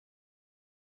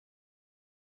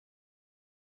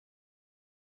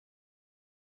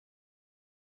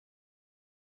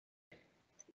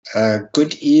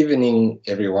Good evening,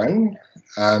 everyone.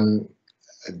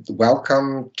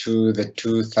 Welcome to the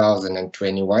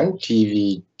 2021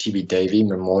 TB Davie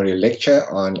Memorial Lecture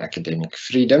on Academic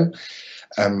Freedom.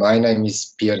 My name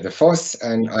is Pierre de Vos,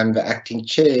 and I'm the acting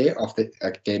chair of the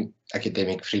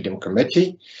Academic Freedom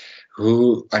Committee,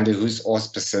 under whose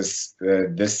auspices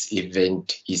this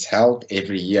event is held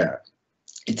every year.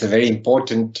 It's a very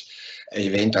important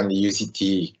event on the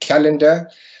UCT calendar,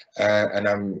 and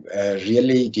I'm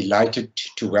really delighted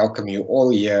to welcome you all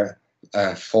here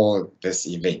for this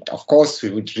event. Of course, we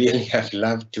would really have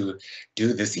loved to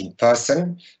do this in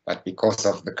person, but because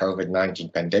of the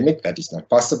COVID-19 pandemic, that is not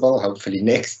possible. Hopefully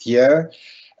next year,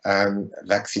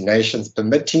 vaccinations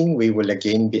permitting, we will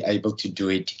again be able to do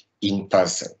it in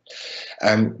person.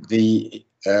 The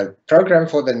program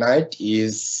for the night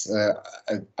is,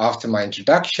 after my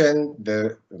introduction,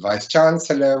 the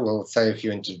Vice-Chancellor will say a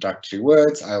few introductory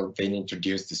words. I'll then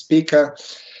introduce the speaker,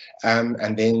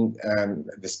 and then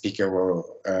the speaker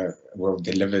will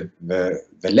deliver the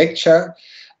lecture.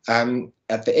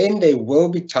 At the end, there will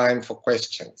be time for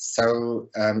questions. So,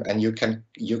 and you can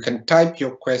type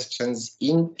your questions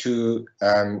into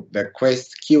the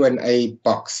Q&A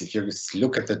box. If you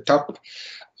look at the top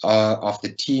of the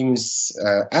Teams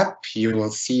app, you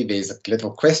will see there's a little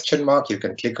question mark. You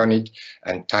can click on it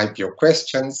and type your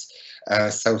questions.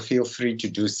 So feel free to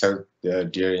do so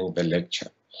during the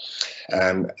lecture,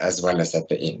 as well as at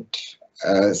the end.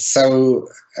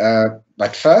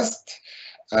 But first,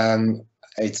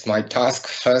 it's my task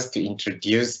first to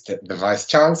introduce the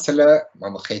Vice-Chancellor,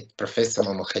 Professor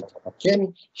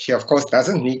Yunis. She, of course,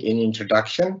 doesn't need any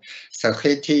introduction. So,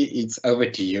 Hetty, it's over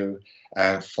to you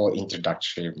for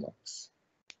introductory remarks.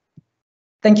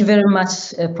 Thank you very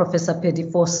much, Professor Pierre de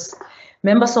Vos.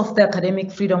 Members of the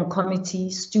Academic Freedom Committee,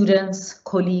 students,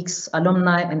 colleagues,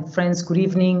 alumni, and friends, good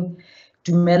evening.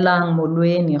 Dumelang,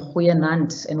 Molweni,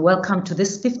 Goeienaand, and welcome to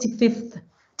this 55th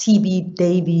TB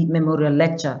Davie Memorial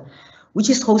Lecture, which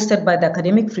is hosted by the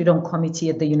Academic Freedom Committee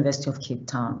at the University of Cape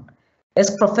Town.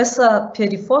 As Professor Pierre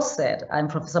de Vos said, I'm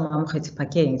Professor Mamokgethi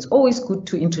Phakeng. It's always good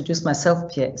to introduce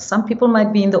myself, Pierre. Some people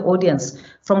might be in the audience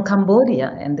from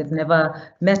Cambodia and they've never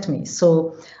met me.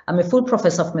 So I'm a full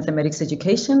professor of mathematics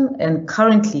education and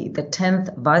currently the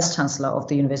 10th Vice-Chancellor of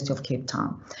the University of Cape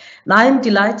Town. Now I'm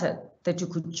delighted that you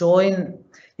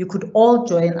could all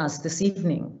join us this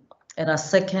evening at our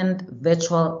second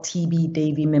virtual TB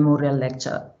Davie Memorial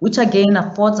Lecture, which again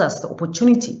affords us the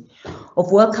opportunity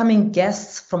of welcoming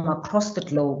guests from across the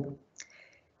globe.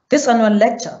 This annual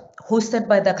lecture, hosted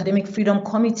by the Academic Freedom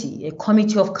Committee, a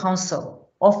committee of council,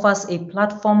 offers a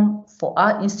platform for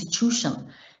our institution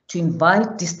to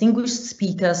invite distinguished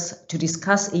speakers to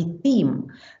discuss a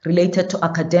theme related to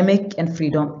academic and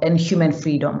freedom and human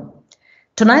freedom.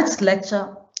 Tonight's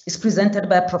lecture is presented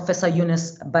by Professor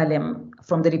Yunis Ballim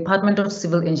from the Department of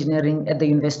Civil Engineering at the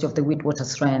University of the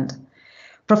Witwatersrand.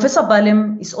 Professor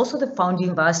Ballim is also the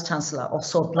founding Vice-Chancellor of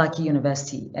Soulplaki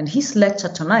University, and his lecture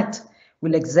tonight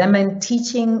will examine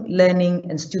teaching, learning,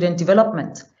 and student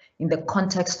development in the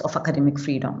context of academic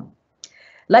freedom.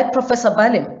 Like Professor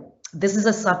Ballim, this is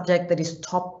a subject that is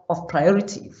top of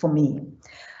priority for me.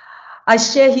 I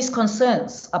share his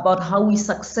concerns about how we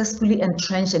successfully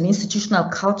entrench an institutional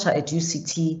culture at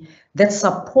UCT that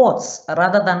supports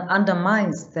rather than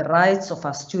undermines the rights of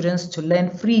our students to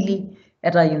learn freely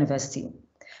at our university.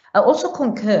 I also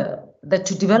concur that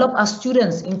to develop our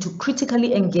students into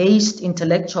critically engaged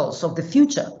intellectuals of the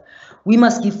future, we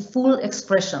must give full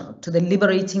expression to the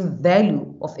liberating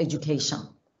value of education.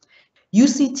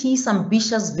 UCT's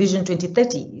ambitious Vision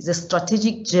 2030 is a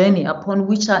strategic journey upon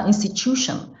which our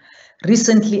institution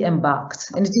recently embarked,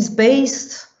 and it is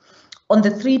based on the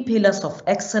 3 pillars of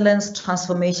excellence,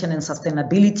 transformation, and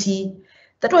sustainability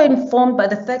that were informed by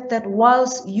the fact that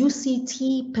whilst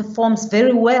UCT performs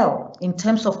very well in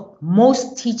terms of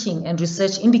most teaching and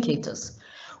research indicators,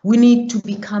 we need to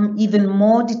become even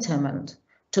more determined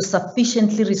to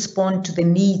sufficiently respond to the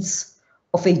needs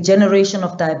of a generation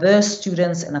of diverse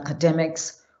students and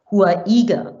academics who are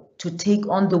eager to take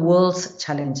on the world's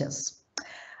challenges.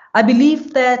 I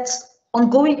believe that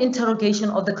ongoing interrogation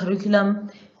of the curriculum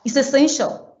is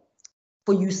essential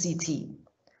for UCT.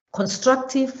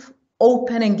 Constructive,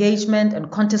 open engagement and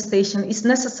contestation is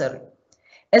necessary,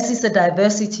 as is the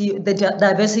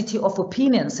diversity of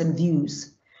opinions and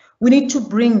views. We need to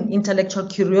bring intellectual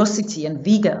curiosity and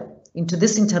vigor into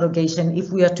this interrogation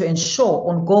if we are to ensure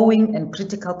ongoing and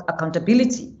critical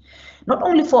accountability, not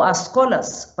only for our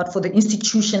scholars, but for the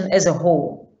institution as a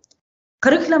whole.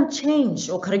 Curriculum change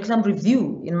or curriculum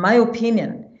review, in my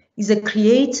opinion, is a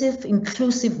creative,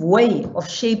 inclusive way of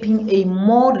shaping a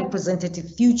more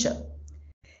representative future.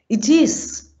 It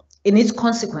is in its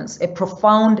consequence, a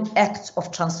profound act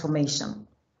of transformation.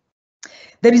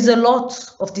 There is a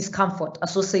lot of discomfort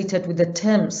associated with the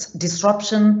terms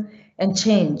disruption and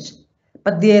change,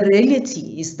 but the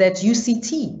reality is that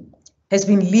UCT has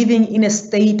been living in a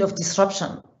state of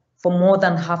disruption for more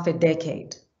than half a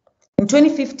decade. In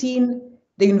 2015,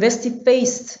 the university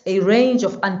faced a range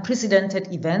of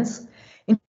unprecedented events,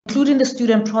 including the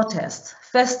student protests.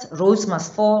 First, Rhodes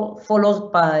Must Fall,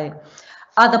 followed by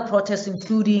other protests,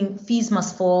 including Fees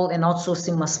Must Fall and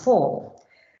Outsourcing Must Fall.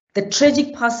 The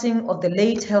tragic passing of the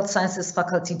late Health Sciences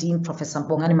Faculty Dean, Professor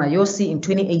Bongani Mayosi, in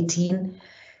 2018,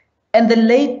 and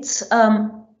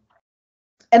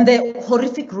the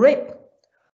horrific rape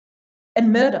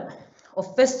and murder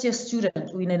of first-year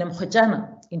student Uinene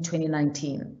Mkhwejana in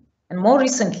 2019. And more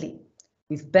recently,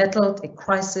 we've battled a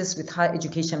crisis with higher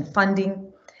education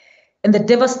funding and the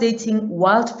devastating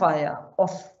wildfire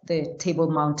off the Table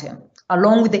Mountain,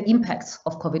 along with the impacts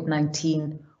of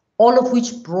COVID-19, all of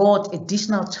which brought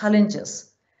additional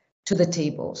challenges to the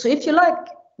table. So if you like,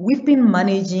 we've been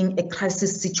managing a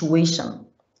crisis situation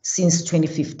since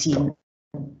 2015,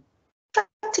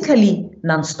 practically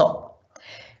non-stop.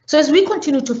 So as we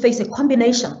continue to face a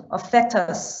combination of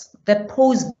factors that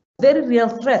pose very real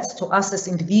threats to us as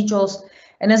individuals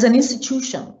and as an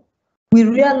institution, we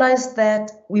realize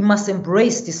that we must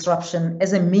embrace disruption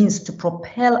as a means to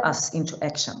propel us into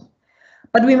action.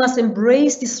 But we must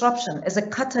embrace disruption as a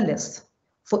catalyst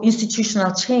for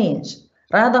institutional change,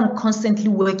 rather than constantly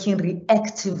working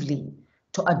reactively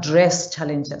to address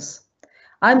challenges.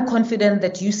 I'm confident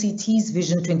that UCT's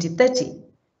Vision 2030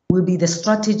 will be the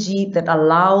strategy that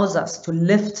allows us to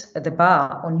lift the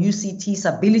bar on UCT's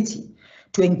ability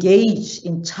to engage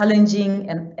in challenging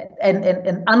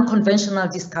and unconventional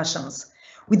discussions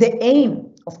with the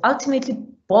aim of ultimately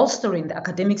bolstering the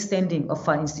academic standing of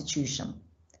our institution.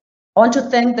 I want to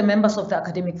thank the members of the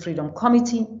Academic Freedom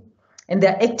Committee and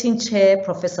their acting chair,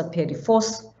 Professor Pierre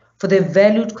Vos, for their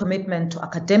valued commitment to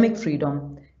academic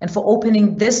freedom and for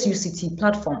opening this UCT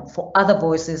platform for other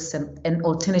voices and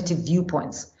alternative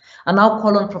viewpoints. I now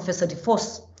call on Professor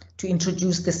Vos to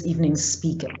introduce this evening's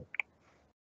speaker.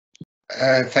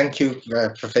 Thank you,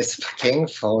 Professor King,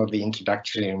 for the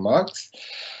introductory remarks.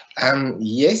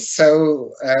 Yes,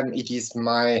 so it is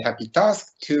my happy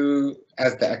task to,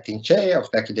 as the acting chair of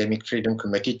the Academic Freedom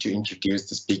Committee, to introduce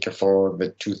the speaker for the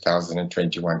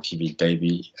 2021 TB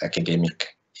Davie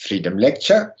Academic Freedom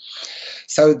Lecture.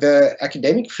 So the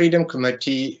Academic Freedom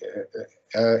Committee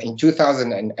in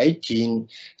 2018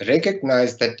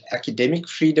 recognized that academic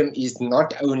freedom is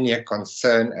not only a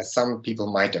concern, as some people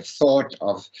might have thought,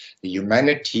 of the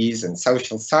humanities and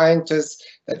social sciences,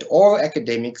 that all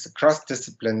academics across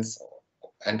disciplines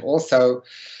and also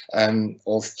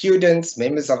all students,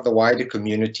 members of the wider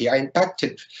community, are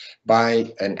impacted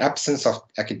by an absence of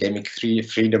academic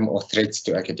freedom or threats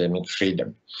to academic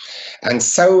freedom. And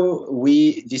so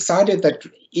we decided that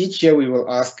each year we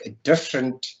will ask a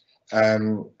different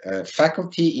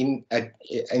faculty in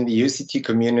the UCT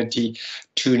community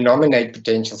to nominate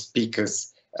potential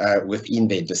speakers within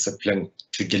their discipline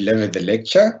to deliver the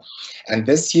lecture. And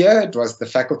this year it was the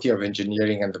Faculty of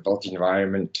Engineering and the Built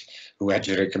Environment who had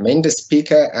to recommend a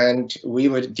speaker, and we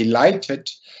were delighted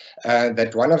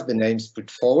that one of the names put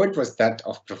forward was that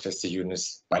of Professor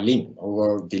Yunis Ballim, who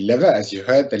will deliver, as you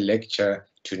heard, the lecture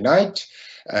tonight.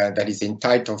 That is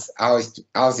entitled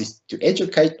Ours is to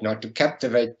Educate, Not to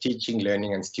Captivate, Teaching,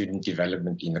 Learning and Student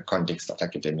Development in the Context of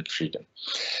Academic Freedom.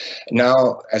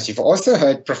 Now, as you've also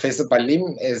heard, Professor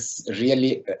Ballim is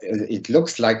really, it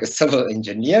looks like a civil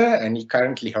engineer, and he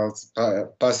currently holds a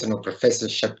personal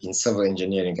professorship in civil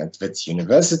engineering at Wits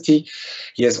University.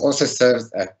 He has also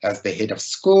served as the head of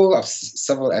School of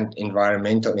Civil and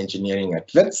Environmental Engineering at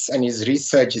Wits, and his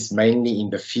research is mainly in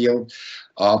the field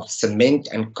of cement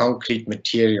and concrete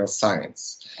material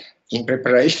science. In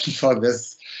preparation for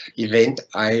this event,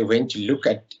 I went to look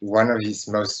at one of his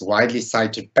most widely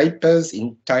cited papers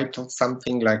entitled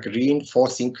something like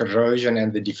Reinforcing Corrosion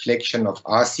and the Deflection of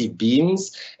RC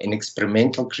Beams, an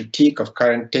experimental critique of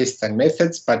current tests and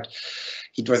methods, but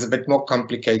it was a bit more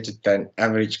complicated than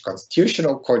average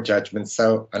constitutional court judgment,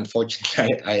 so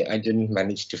unfortunately I didn't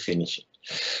manage to finish it.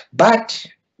 But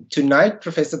tonight,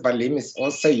 Professor Ballim is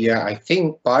also here, I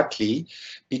think, partly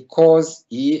because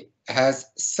he has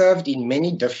served in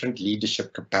many different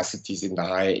leadership capacities in the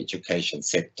higher education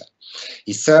sector.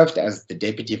 He served as the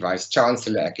Deputy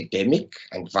Vice-Chancellor Academic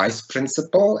and Vice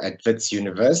Principal at Wits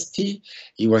University.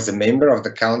 He was a member of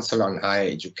the Council on Higher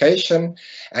Education,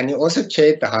 and he also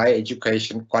chaired the Higher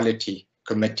Education Quality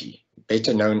Committee,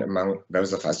 better known among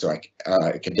those of us who are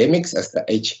academics as the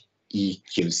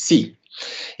HEQC.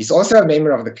 He's also a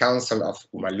member of the Council of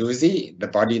Umaluzi, the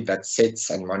body that sets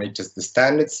and monitors the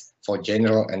standards for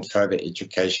general and further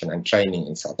education and training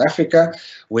in South Africa,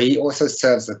 where he also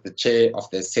serves as the chair of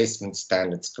the Assessment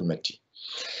Standards Committee.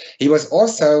 He was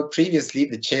also previously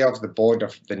the chair of the board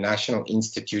of the National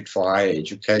Institute for Higher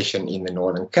Education in the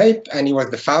Northern Cape, and he was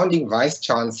the founding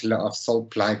Vice-Chancellor of Sol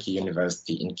Plaatje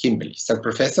University in Kimberley. So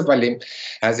Professor Ballim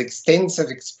has extensive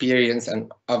experience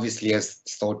and obviously has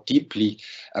thought deeply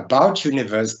about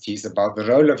universities, about the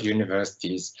role of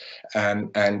universities,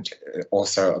 and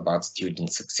also about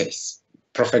student success.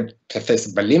 Professor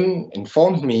Ballim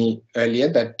informed me earlier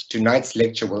that tonight's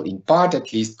lecture will in part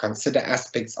at least consider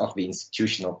aspects of the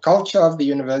institutional culture of the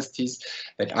universities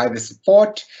that either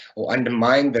support or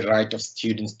undermine the right of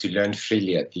students to learn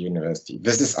freely at the university.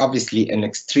 This is obviously an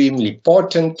extremely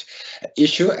important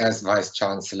issue, as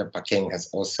Vice-Chancellor Pakeng has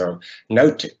also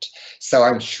noted. So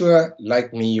I'm sure,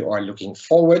 like me, you are looking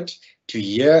forward to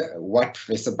hear what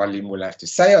Professor Ballim will have to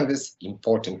say on this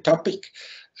important topic.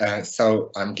 So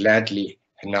I'm gladly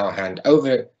now hand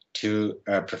over to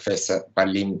Professor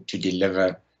Ballim to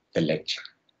deliver the lecture.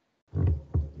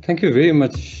 Thank you very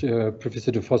much,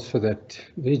 Professor De Vos, for that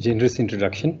very generous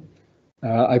introduction.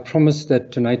 I promise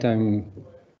that tonight I'm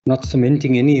not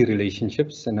cementing any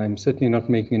relationships, and I'm certainly not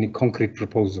making any concrete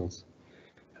proposals.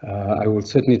 I will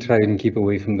certainly try and keep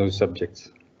away from those subjects.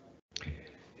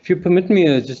 If you permit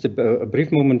me just a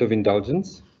brief moment of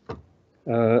indulgence.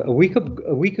 A week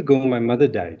ago, my mother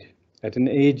died at an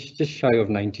age just shy of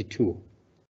 92.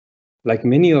 Like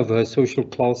many of her social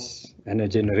class and her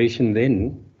generation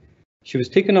then, she was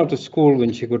taken out of school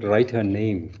when she could write her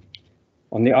name,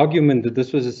 on the argument that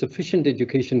this was a sufficient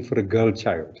education for a girl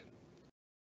child.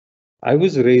 I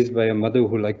was raised by a mother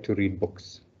who liked to read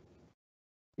books.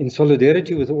 In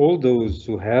solidarity with all those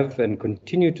who have and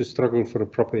continue to struggle for a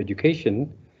proper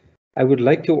education, I would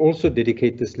like to also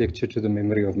dedicate this lecture to the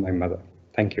memory of my mother.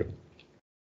 Thank you.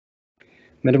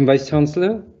 Madam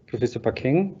Vice-Chancellor, Professor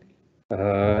Pakeng,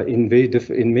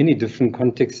 in many different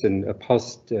contexts and a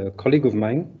past colleague of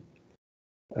mine,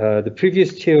 the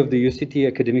previous chair of the UCT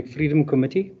Academic Freedom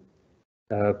Committee,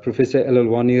 Professor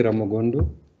Elelwani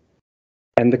Ramogondo,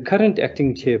 and the current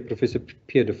acting chair, Professor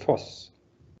Pierre De Vos.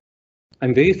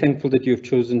 I'm very thankful that you have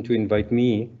chosen to invite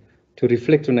me to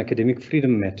reflect on academic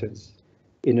freedom matters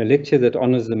in a lecture that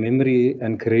honors the memory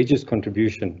and courageous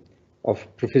contribution of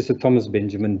Professor Thomas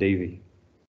Benjamin Davie.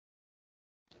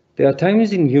 There are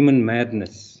times in human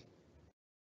madness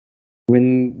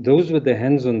when those with their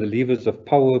hands on the levers of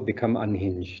power become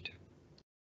unhinged,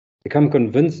 become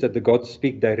convinced that the gods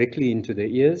speak directly into their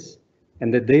ears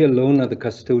and that they alone are the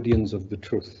custodians of the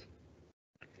truth.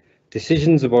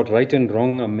 Decisions about right and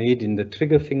wrong are made in the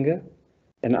trigger finger,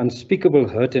 and unspeakable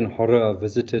hurt and horror are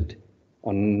visited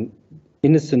on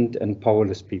innocent and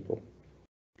powerless people.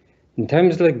 In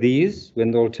times like these,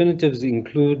 when the alternatives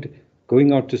include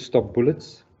going out to stop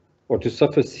bullets or to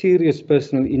suffer serious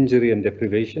personal injury and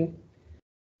deprivation,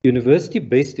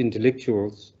 university-based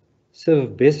intellectuals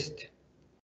serve best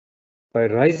by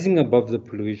rising above the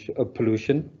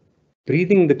pollution,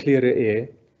 breathing the clearer air,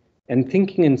 and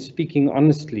thinking and speaking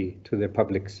honestly to their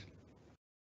publics.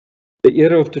 The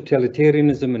era of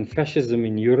totalitarianism and fascism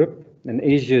in Europe and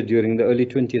Asia during the early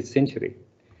 20th century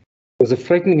was a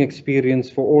frightening experience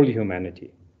for all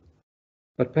humanity.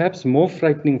 But perhaps more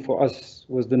frightening for us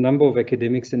was the number of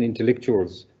academics and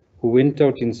intellectuals who went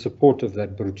out in support of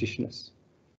that brutishness.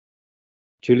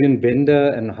 Julian Bender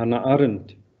and Hannah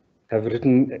Arendt have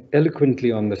written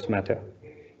eloquently on this matter,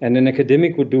 and an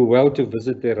academic would do well to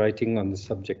visit their writing on the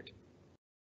subject.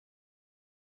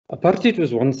 Apartheid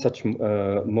was one such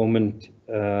moment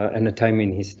and a time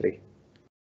in history.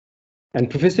 And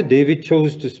Professor Davie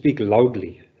chose to speak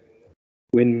loudly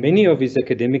when many of his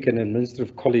academic and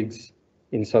administrative colleagues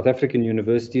in South African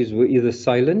universities were either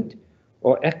silent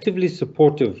or actively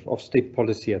supportive of state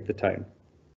policy at the time.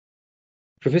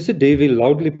 Professor Davie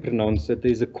loudly pronounced that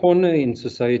there is a corner in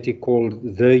society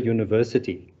called the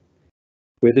university,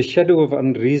 where the shadow of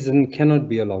unreason cannot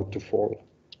be allowed to fall.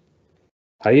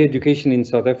 Higher education in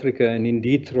South Africa and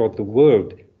indeed throughout the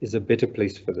world is a better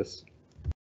place for this.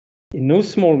 In no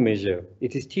small measure,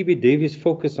 it is TB Davie's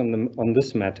focus on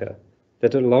this matter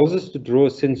that allows us to draw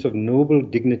a sense of noble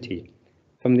dignity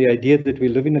from the idea that we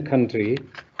live in a country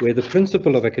where the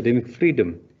principle of academic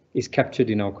freedom is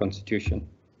captured in our constitution.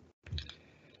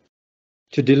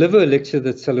 To deliver a lecture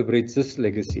that celebrates this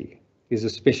legacy is a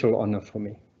special honor for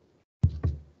me.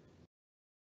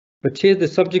 But Chair, the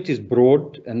subject is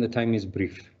broad and the time is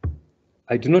brief.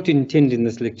 I do not intend in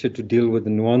this lecture to deal with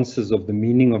the nuances of the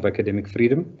meaning of academic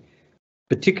freedom,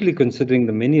 particularly considering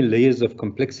the many layers of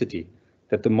complexity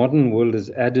that the modern world has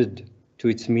added to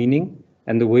its meaning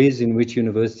and the ways in which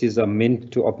universities are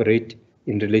meant to operate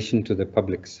in relation to the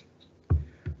publics.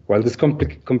 While this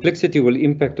complexity will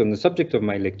impact on the subject of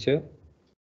my lecture,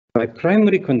 my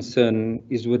primary concern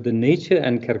is with the nature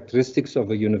and characteristics of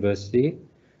a university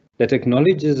that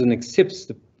acknowledges and accepts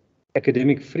the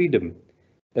academic freedom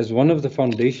as one of the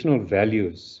foundational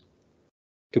values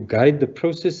to guide the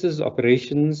processes,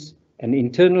 operations, and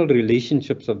internal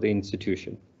relationships of the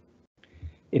institution.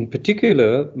 In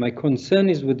particular, my concern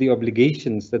is with the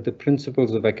obligations that the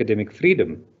principles of academic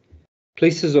freedom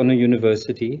places on a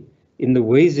university in the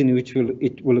ways in which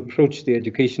it will approach the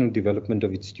educational development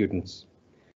of its students.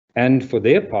 And for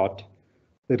their part,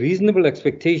 the reasonable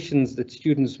expectations that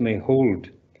students may hold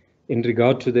in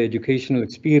regard to the educational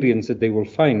experience that they will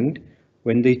find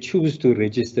when they choose to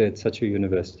register at such a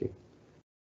university.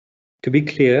 To be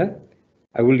clear,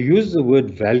 I will use the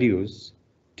word values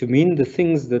to mean the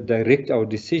things that direct our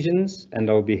decisions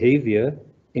and our behavior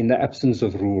in the absence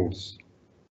of rules.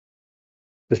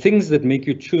 The things that make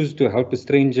you choose to help a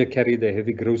stranger carry their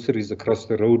heavy groceries across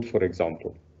the road, for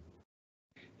example.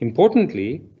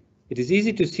 Importantly, it is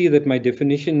easy to see that my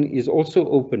definition is also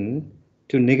open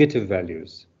to negative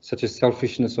values, such as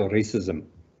selfishness or racism.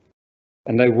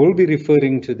 And I will be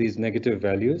referring to these negative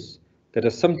values that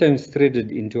are sometimes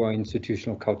threaded into our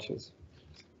institutional cultures.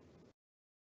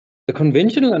 The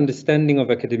conventional understanding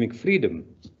of academic freedom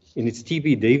in its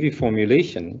TB Davie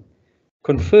formulation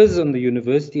confers on the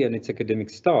university and its academic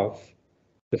staff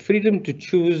the freedom to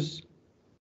choose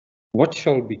what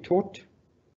shall be taught,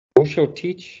 who shall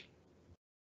teach,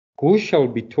 who shall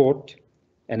be taught,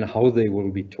 and how they will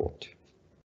be taught,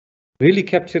 really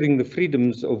capturing the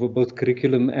freedoms over both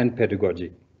curriculum and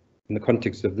pedagogy in the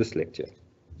context of this lecture.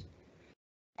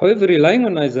 However, relying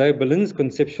on Isaiah Ballim's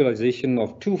conceptualization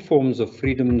of two forms of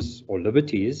freedoms or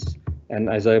liberties, and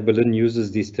Isaiah Ballim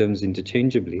uses these terms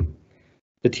interchangeably,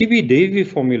 the TB Davie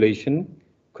formulation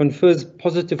confers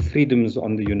positive freedoms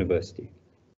on the university.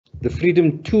 The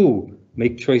freedom to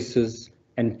make choices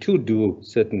and to do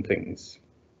certain things.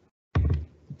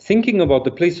 Thinking about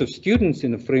the place of students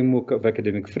in the framework of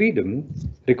academic freedom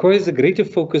requires a greater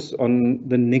focus on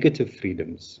the negative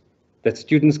freedoms that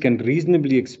students can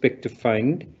reasonably expect to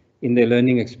find in their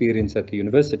learning experience at the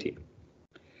university.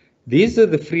 These are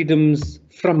the freedoms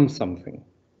from something,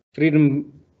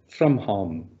 freedom from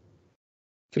harm,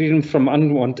 freedom from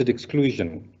unwanted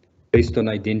exclusion based on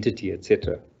identity,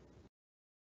 etc.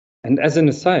 And as an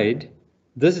aside,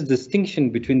 this distinction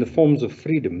between the forms of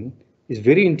freedom is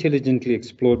very intelligently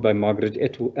explored by Margaret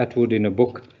Atwood in a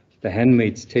book, The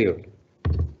Handmaid's Tale.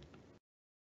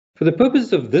 For the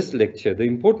purpose of this lecture, the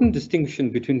important distinction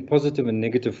between positive and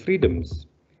negative freedoms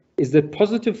is that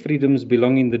positive freedoms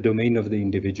belong in the domain of the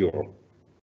individual.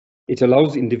 It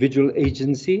allows individual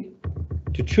agency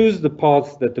to choose the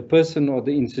path that the person or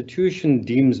the institution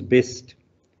deems best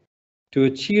to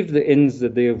achieve the ends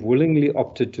that they have willingly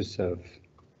opted to serve.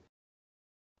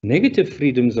 Negative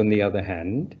freedoms, on the other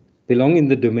hand, belong in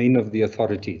the domain of the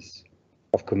authorities,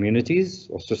 of communities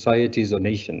or societies or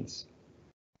nations.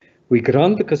 We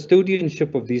grant the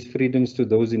custodianship of these freedoms to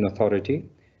those in authority,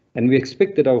 and we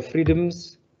expect that our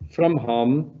freedoms from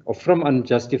harm or from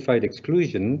unjustified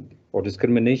exclusion or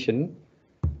discrimination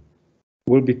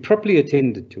will be properly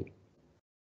attended to.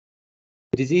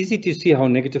 It is easy to see how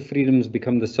negative freedoms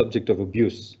become the subject of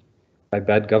abuse by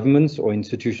bad governments or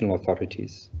institutional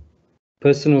authorities.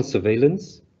 Personal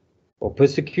surveillance or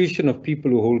persecution of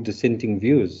people who hold dissenting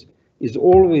views is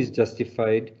always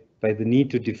justified by the need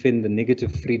to defend the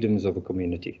negative freedoms of a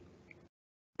community.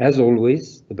 As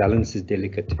always, the balance is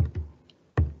delicate.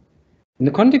 In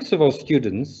the context of our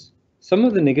students, some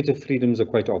of the negative freedoms are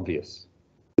quite obvious.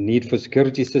 The need for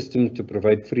security systems to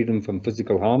provide freedom from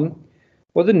physical harm,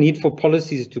 or the need for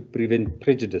policies to prevent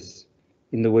prejudice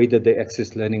in the way that they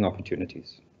access learning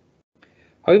opportunities.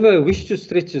 However, I wish to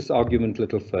stretch this argument a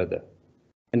little further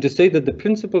and to say that the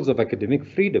principles of academic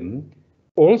freedom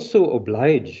also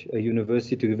oblige a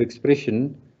university to give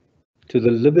expression to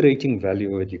the liberating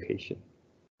value of education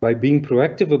by being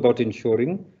proactive about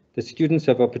ensuring that students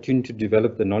have opportunity to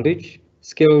develop the knowledge,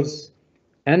 skills,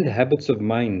 and habits of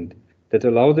mind that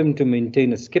allow them to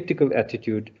maintain a skeptical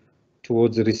attitude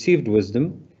towards received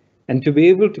wisdom and to be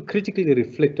able to critically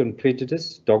reflect on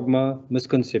prejudice, dogma,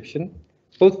 misconception,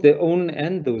 both their own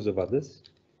and those of others,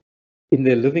 in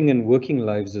their living and working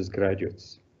lives as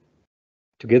graduates.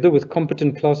 Together with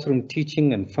competent classroom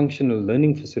teaching and functional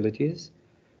learning facilities,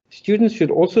 students should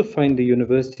also find a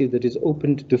university that is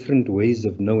open to different ways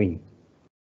of knowing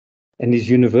and is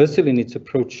universal in its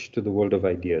approach to the world of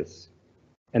ideas,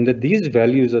 and that these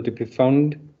values are to be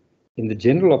found in the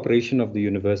general operation of the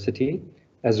university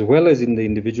as well as in the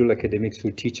individual academics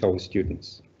who teach our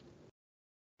students.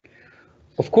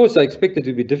 Of course, I expect it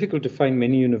to be difficult to find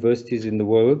many universities in the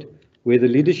world where the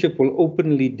leadership will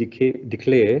openly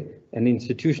declare an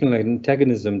institutional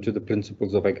antagonism to the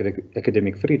principles of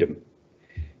academic freedom.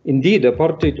 Indeed,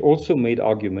 apartheid also made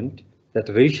argument that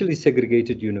racially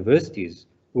segregated universities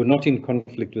were not in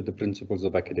conflict with the principles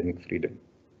of academic freedom.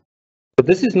 But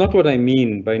this is not what I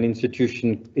mean by an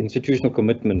institutional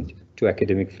commitment to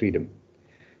academic freedom.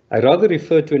 I rather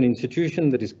refer to an institution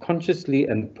that is consciously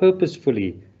and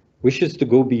purposefully wishes to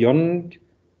go beyond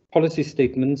policy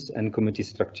statements and committee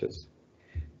structures,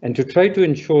 and to try to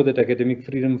ensure that academic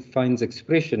freedom finds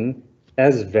expression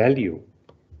as value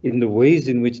in the ways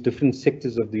in which different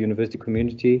sectors of the university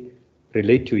community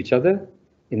relate to each other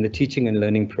in the teaching and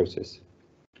learning process.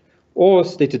 Or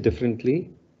stated differently,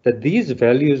 that these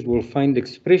values will find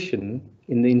expression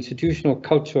in the institutional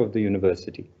culture of the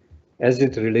university as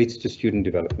it relates to student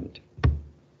development.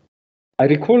 I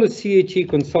recall a CHE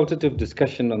consultative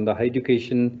discussion on the Higher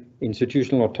Education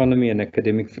Institutional Autonomy and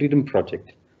Academic Freedom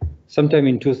Project sometime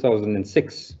in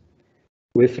 2006,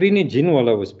 where Frini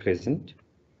Jinwala was present.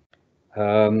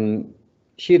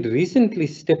 She had recently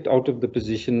stepped out of the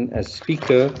position as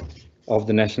Speaker of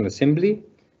the National Assembly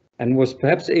and was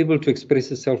perhaps able to express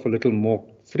herself a little more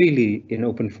freely in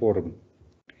open forum.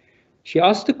 She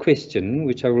asked a question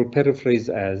which I will paraphrase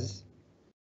as,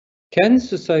 can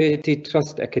society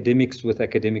trust academics with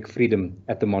academic freedom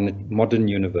at the modern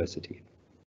university?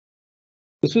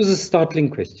 This was a startling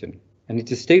question, and it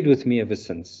has stayed with me ever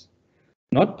since.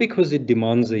 Not because it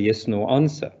demands a yes/no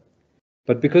answer,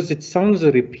 but because it sounds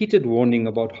a repeated warning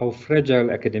about how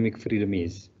fragile academic freedom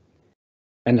is,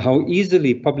 and how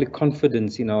easily public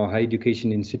confidence in our higher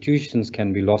education institutions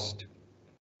can be lost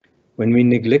when we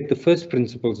neglect the first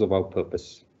principles of our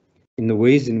purpose in the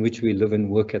ways in which we live and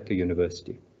work at the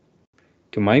university.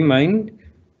 To my mind,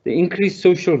 the increased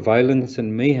social violence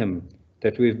and mayhem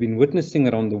that we've been witnessing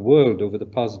around the world over the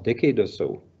past decade or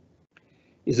so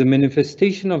is a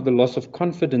manifestation of the loss of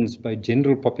confidence by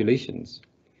general populations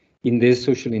in their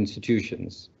social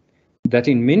institutions that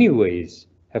in many ways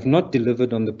have not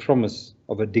delivered on the promise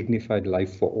of a dignified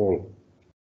life for all.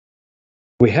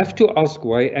 We have to ask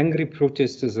why angry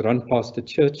protesters run past a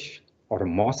church or a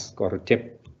mosque or a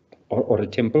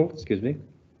temple,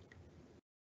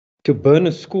 to burn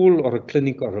a school or a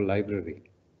clinic or a library.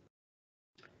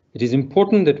 It is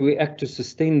important that we act to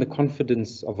sustain the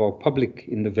confidence of our public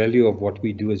in the value of what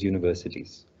we do as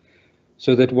universities,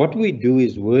 so that what we do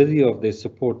is worthy of their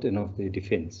support and of their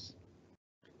defense.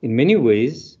 In many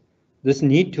ways, this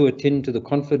need to attend to the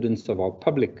confidence of our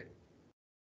public,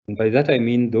 and by that I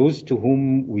mean those to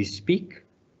whom we speak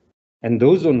and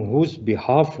those on whose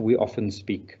behalf we often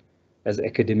speak as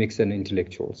academics and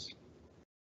intellectuals.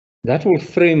 That will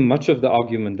frame much of the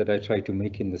argument that I try to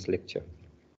make in this lecture.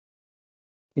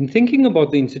 In thinking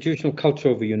about the institutional culture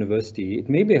of a university, it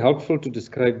may be helpful to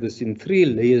describe this in 3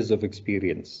 layers of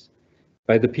experience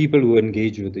by the people who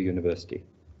engage with the university.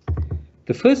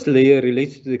 The first layer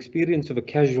relates to the experience of a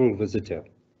casual visitor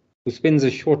who spends a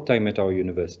short time at our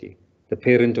university, the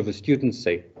parent of a student,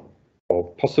 say,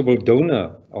 or possible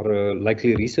donor or a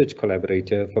likely research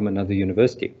collaborator from another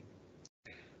university.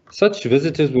 Such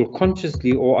visitors will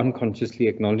consciously or unconsciously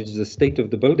acknowledge the state of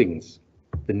the buildings,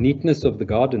 the neatness of the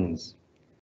gardens,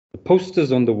 the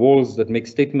posters on the walls that make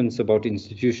statements about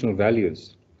institutional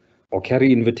values, or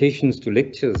carry invitations to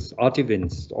lectures, art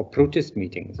events, or protest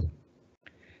meetings.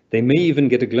 They may even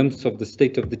get a glimpse of the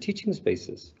state of the teaching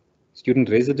spaces, student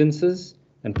residences,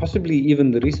 and possibly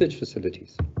even the research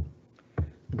facilities.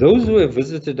 Those who have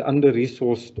visited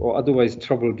under-resourced or otherwise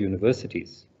troubled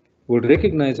universities will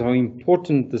recognize how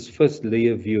important this first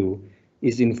layer view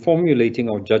is in formulating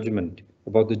our judgment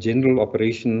about the general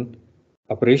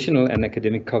operational and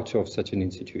academic culture of such an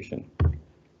institution.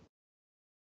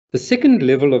 The second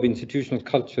level of institutional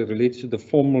culture relates to the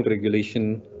formal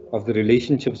regulation of the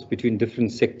relationships between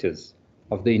different sectors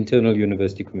of the internal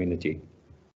university community,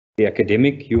 the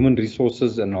academic, human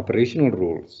resources, and operational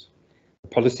roles, the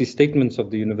policy statements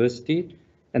of the university,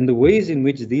 and the ways in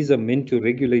which these are meant to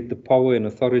regulate the power and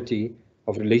authority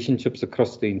of relationships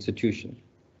across the institution,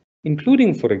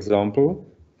 including, for example,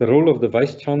 the role of the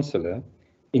Vice-Chancellor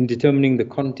in determining the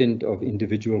content of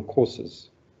individual courses.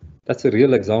 That's a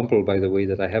real example, by the way,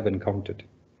 that I have encountered.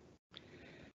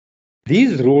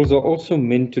 These roles are also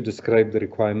meant to describe the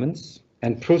requirements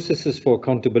and processes for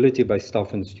accountability by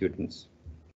staff and students.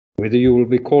 Whether you will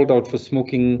be called out for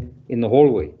smoking in the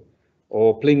hallway,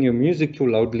 or playing your music too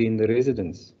loudly in the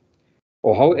residence,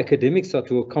 or how academics are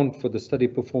to account for the study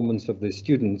performance of their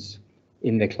students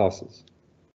in their classes.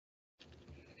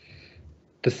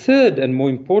 The third and more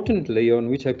important layer on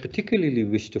which I particularly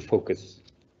wish to focus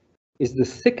is the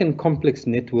second complex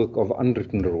network of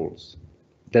unwritten rules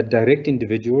that direct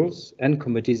individuals and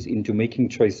committees into making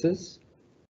choices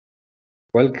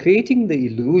while creating the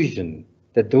illusion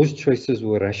that those choices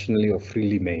were rationally or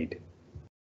freely made.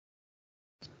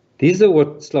 These are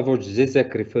what Slavoj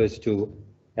Zizek refers to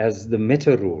as the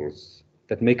meta rules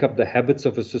that make up the habits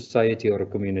of a society or a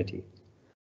community,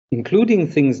 including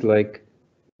things like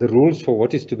the rules for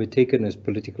what is to be taken as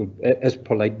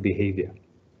polite behavior,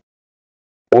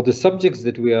 or the subjects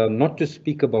that we are not to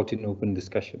speak about in open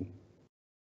discussion,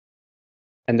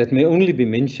 and that may only be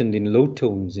mentioned in low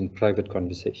tones in private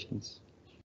conversations.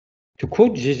 To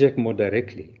quote Zizek more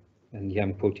directly, and here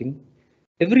I'm quoting,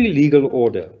 every legal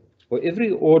order or every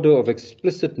order of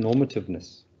explicit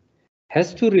normativeness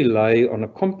has to rely on a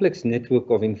complex network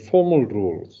of informal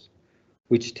rules,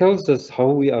 which tells us how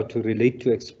we are to relate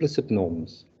to explicit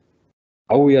norms,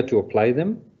 how we are to apply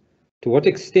them, to what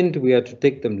extent we are to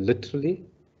take them literally,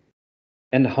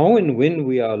 and how and when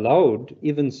we are allowed,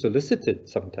 even solicited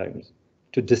sometimes,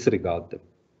 to disregard them.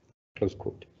 Close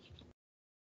quote.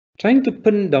 Trying to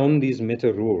pin down these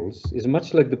meta rules is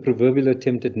much like the proverbial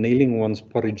attempt at nailing one's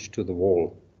porridge to the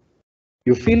wall.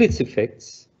 You feel its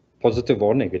effects, positive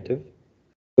or negative,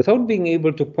 without being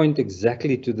able to point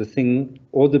exactly to the thing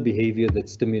or the behavior that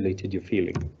stimulated your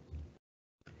feeling.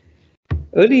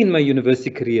 Early in my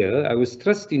university career, I was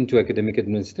thrust into academic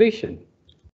administration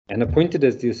and appointed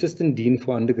as the Assistant Dean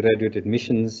for Undergraduate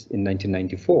Admissions in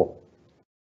 1994.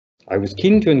 I was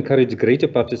keen to encourage greater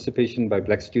participation by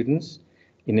Black students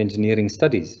in engineering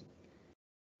studies,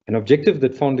 an objective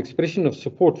that found expression of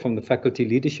support from the faculty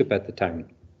leadership at the time.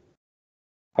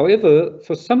 However,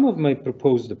 for some of my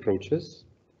proposed approaches,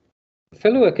 a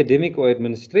fellow academic or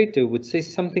administrator would say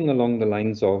something along the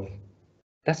lines of,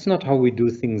 "That's not how we do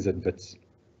things at WITS."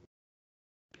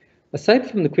 Aside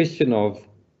from the question of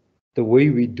the way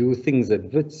we do things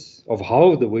at WITS, of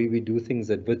how the way we do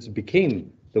things at WITS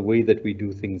became the way that we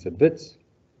do things at WITS,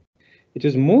 it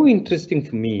was more interesting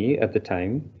for me at the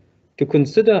time to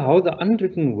consider how the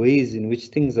unwritten ways in which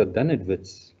things are done at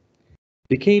WITS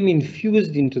became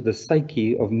infused into the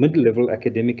psyche of mid-level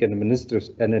academic and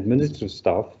administrative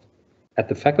staff at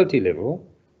the faculty level,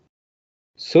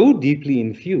 so deeply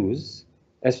infused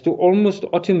as to almost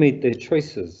automate their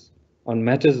choices on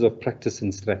matters of practice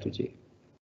and strategy.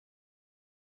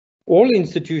 All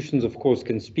institutions, of course,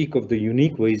 can speak of the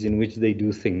unique ways in which they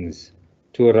do things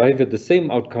to arrive at the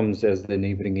same outcomes as their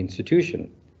neighboring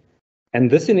institution. And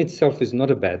this in itself is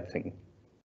not a bad thing.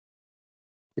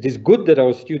 It is good that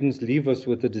our students leave us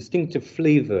with a distinctive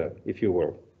flavor, if you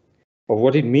will, of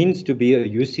what it means to be a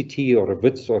UCT or a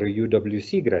WITS or a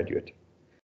UWC graduate,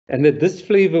 and that this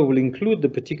flavor will include the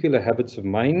particular habits of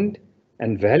mind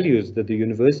and values that the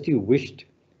university wished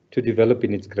to develop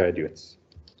in its graduates.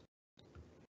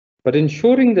 But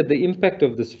ensuring that the impact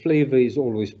of this flavor is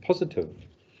always positive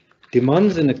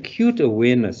demands an acute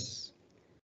awareness,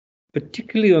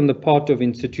 particularly on the part of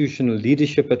institutional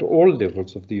leadership at all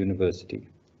levels of the university,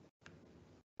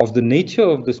 of the nature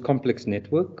of this complex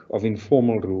network of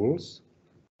informal rules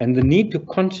and the need to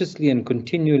consciously and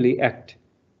continually act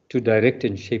to direct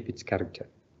and shape its character.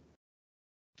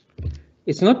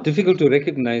 It's not difficult to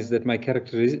recognize that my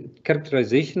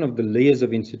characterization of the layers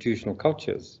of institutional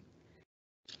cultures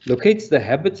locates the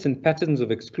habits and patterns of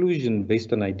exclusion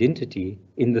based on identity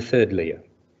in the third layer,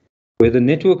 where the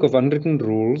network of unwritten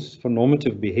rules for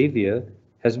normative behavior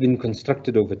has been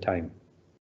constructed over time.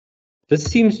 This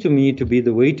seems to me to be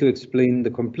the way to explain the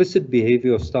complicit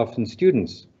behavior of staff and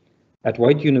students at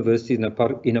white universities in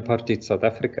apartheid South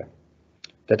Africa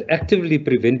that actively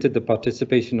prevented the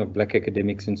participation of Black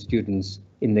academics and students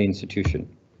in the institution.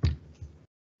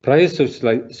 Prior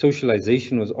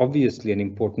socialization was obviously an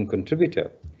important contributor,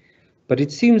 but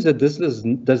it seems that this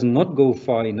does not go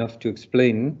far enough to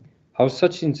explain how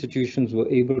such institutions were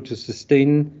able to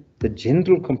sustain the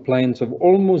general compliance of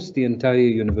almost the entire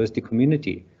university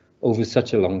community over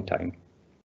such a long time.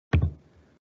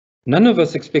 None of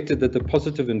us expected that the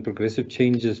positive and progressive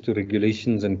changes to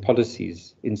regulations and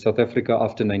policies in South Africa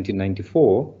after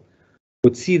 1994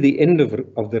 would see the end of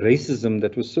the racism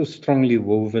that was so strongly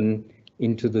woven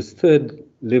into this third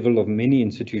level of many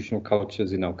institutional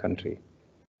cultures in our country.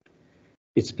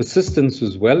 Its persistence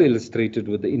was well illustrated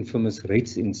with the infamous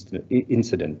rates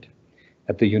incident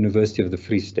at the University of the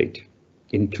Free State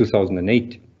in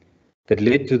 2008 that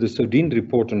led to the Sodin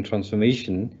Report on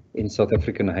Transformation in South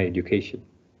African Higher Education.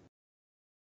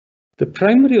 The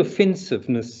primary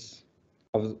offensiveness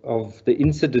of the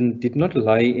incident did not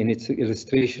lie in its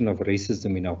illustration of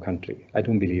racism in our country. I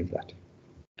don't believe that.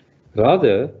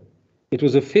 Rather, It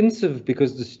was offensive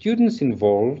because the students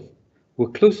involved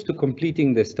were close to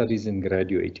completing their studies and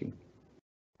graduating.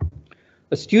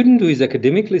 A student who is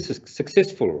academically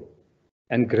successful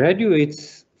and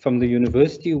graduates from the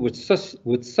university with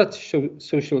such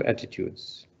social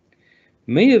attitudes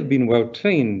may have been well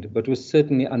trained, but was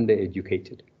certainly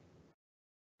undereducated.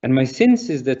 And my sense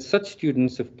is that such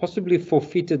students have possibly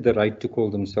forfeited the right to call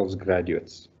themselves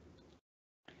graduates.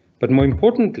 But more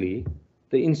importantly,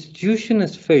 the institution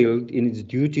has failed in its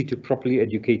duty to properly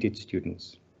educate its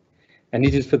students. And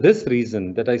it is for this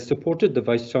reason that I supported the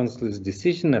Vice-Chancellor's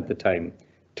decision at the time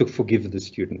to forgive the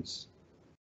students.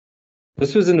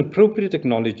 This was an appropriate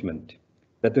acknowledgement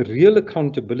that the real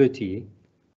accountability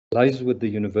lies with the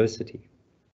university,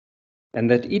 and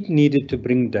that it needed to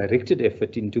bring directed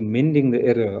effort into mending the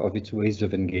error of its ways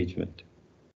of engagement.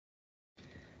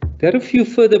 There are a few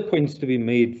further points to be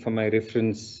made from my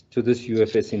reference to this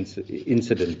UFS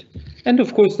incident, and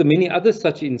of course the many other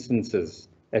such instances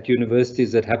at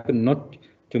universities that happen not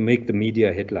to make the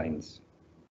media headlines.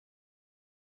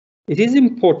 It is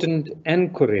important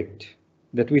and correct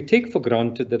that we take for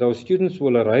granted that our students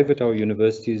will arrive at our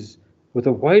universities with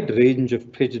a wide range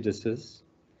of prejudices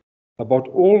about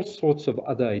all sorts of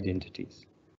other identities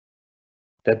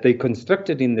that they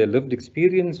constructed in their lived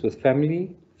experience with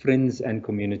family, friends, and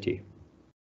community.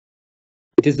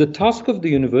 It is the task of the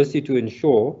university to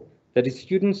ensure that its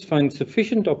students find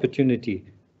sufficient opportunity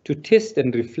to test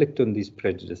and reflect on these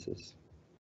prejudices,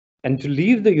 and to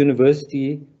leave the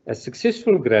university as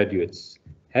successful graduates,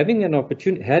 having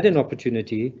had an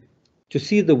opportunity to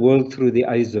see the world through the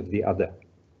eyes of the other.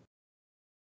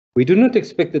 We do not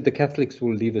expect that the Catholics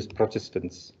will leave as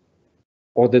Protestants,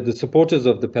 or that the supporters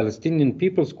of the Palestinian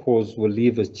people's cause will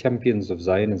leave as champions of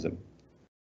Zionism.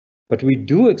 But we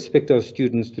do expect our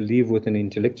students to leave with an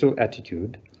intellectual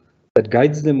attitude that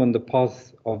guides them on the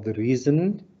path of the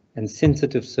reasoned and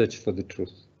sensitive search for the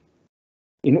truth,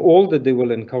 in all that they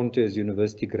will encounter as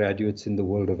university graduates in the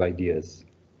world of ideas.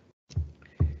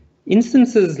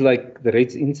 Instances like the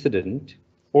rates incident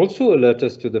also alert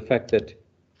us to the fact that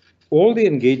all the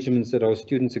engagements that our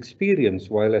students experience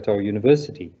while at our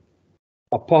university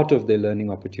are part of their learning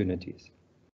opportunities.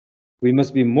 We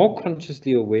must be more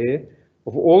consciously aware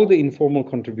of all the informal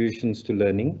contributions to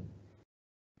learning,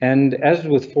 and as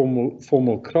with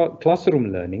formal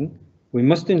classroom learning, we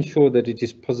must ensure that it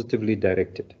is positively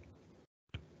directed.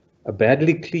 A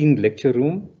badly cleaned lecture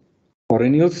room or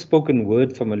an ill-spoken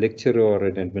word from a lecturer or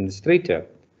an administrator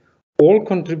all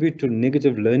contribute to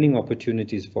negative learning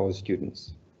opportunities for our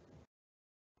students.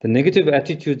 The negative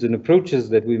attitudes and approaches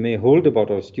that we may hold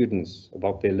about our students,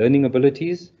 about their learning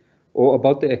abilities, or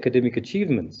about their academic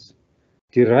achievements,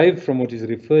 derive from what is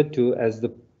referred to as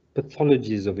the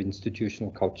pathologies of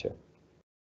institutional culture.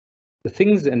 The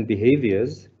things and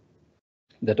behaviors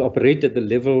that operate at the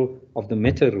level of the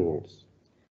meta rules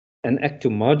and act to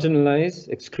marginalize,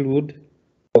 exclude,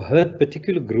 or hurt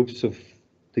particular groups of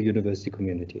the university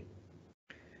community,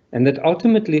 and that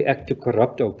ultimately act to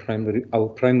corrupt our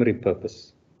primary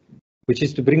purpose, which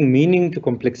is to bring meaning to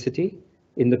complexity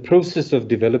in the process of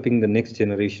developing the next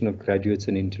generation of graduates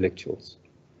and intellectuals,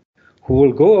 who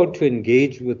will go out to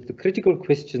engage with the critical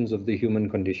questions of the human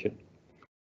condition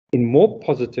in more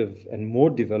positive and more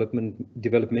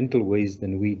developmental ways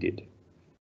than we did.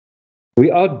 We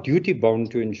are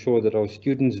duty-bound to ensure that our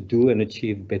students do and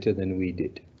achieve better than we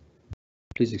did.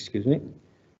 Please excuse me.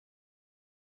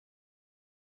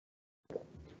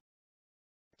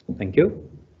 Thank you.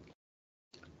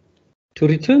 To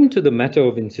return to the matter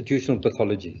of institutional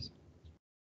pathologies,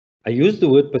 I use the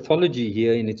word pathology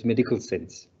here in its medical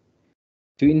sense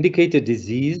to indicate a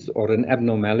disease or an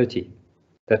abnormality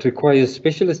that requires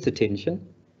specialist attention,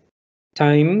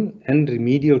 time, and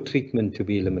remedial treatment to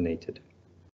be eliminated.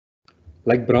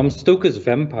 Like Bram Stoker's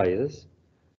vampires,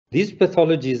 these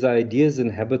pathologies are ideas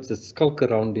and habits that skulk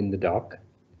around in the dark,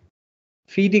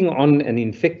 feeding on and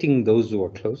infecting those who are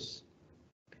close,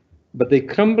 but they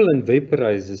crumble and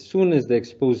vaporize as soon as they're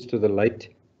exposed to the light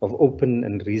of open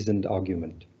and reasoned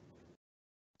argument.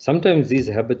 Sometimes these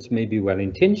habits may be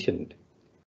well-intentioned,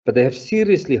 but they have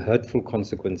seriously hurtful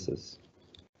consequences,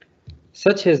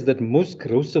 such as that most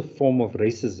corrosive form of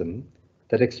racism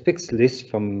that expects less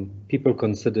from people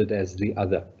considered as the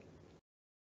other,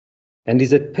 and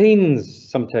is at pains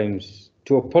sometimes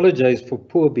to apologize for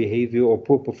poor behavior or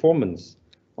poor performance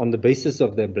on the basis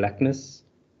of their blackness,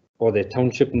 or their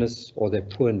townshipness, or their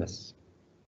poorness.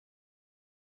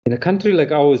 In a country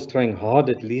like ours, trying hard,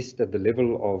 at least at the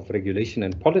level of regulation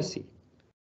and policy,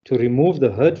 to remove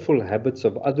the hurtful habits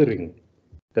of othering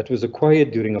that was acquired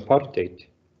during apartheid,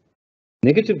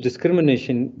 negative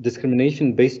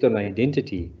discrimination based on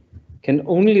identity can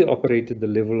only operate at the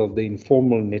level of the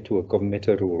informal network of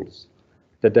meta rules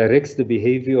that directs the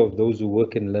behavior of those who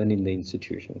work and learn in the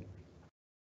institution.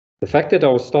 The fact that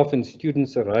our staff and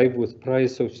students arrive with prior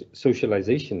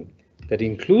socialization that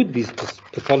include these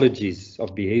pathologies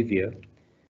of behavior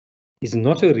is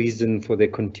not a reason for their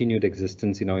continued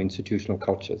existence in our institutional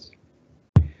cultures.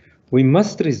 We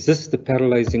must resist the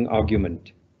paralyzing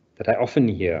argument that I often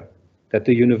hear that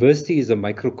the university is a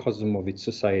microcosm of its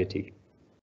society.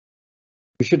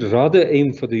 We should rather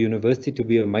aim for the university to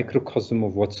be a microcosm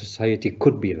of what society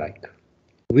could be like.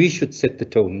 We should set the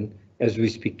tone as we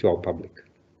speak to our public.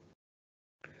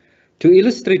 To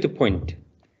illustrate a point,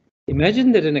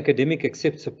 imagine that an academic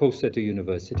accepts a post at a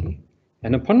university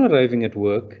and upon arriving at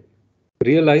work,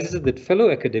 realizes that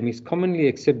fellow academics commonly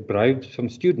accept bribes from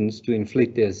students to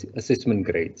inflate their assessment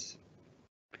grades.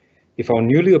 If our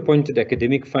newly appointed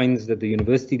academic finds that the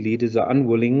university leaders are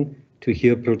unwilling to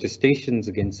hear protestations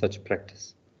against such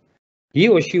practice, he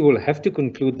or she will have to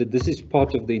conclude that this is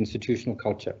part of the institutional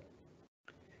culture.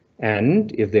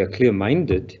 And if they are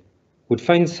clear-minded, would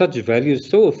find such values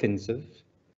so offensive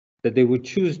that they would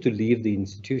choose to leave the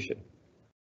institution.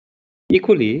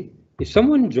 Equally, if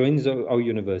someone joins our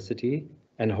university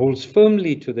and holds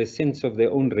firmly to their sense of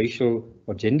their own racial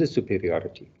or gender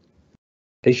superiority,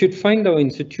 they should find our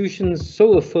institutions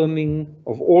so affirming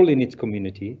of all in its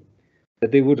community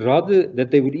that they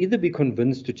would either be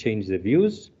convinced to change their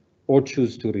views or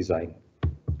choose to resign.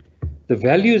 The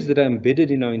values that are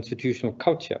embedded in our institutional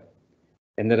culture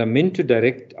and that are meant to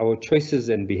direct our choices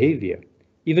and behavior,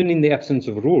 even in the absence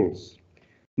of rules,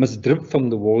 must drip from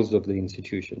the walls of the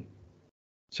institution,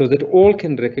 so that all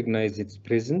can recognize its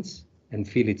presence and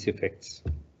feel its effects.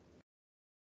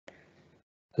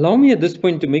 Allow me at this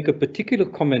point to make a particular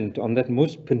comment on that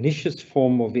most pernicious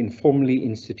form of informally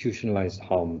institutionalized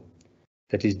harm,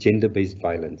 that is gender-based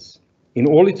violence, in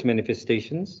all its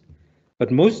manifestations,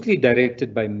 but mostly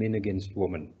directed by men against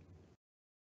women.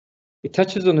 It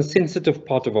touches on a sensitive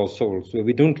part of our souls where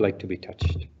we don't like to be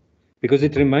touched, because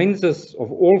it reminds us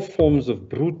of all forms of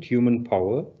brute human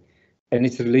power and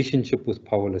its relationship with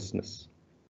powerlessness.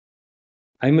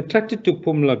 I'm attracted to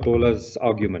Pumla Gola's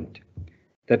argument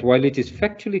that while it is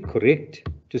factually correct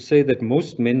to say that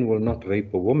most men will not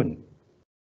rape a woman,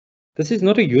 this is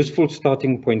not a useful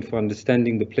starting point for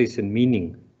understanding the place and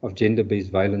meaning of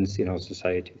gender-based violence in our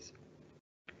societies.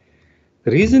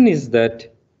 The reason is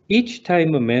that each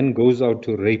time a man goes out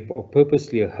to rape or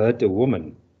purposely hurt a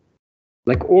woman,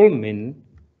 like all men,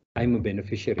 I'm a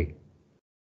beneficiary.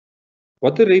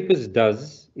 What the rapist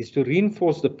does is to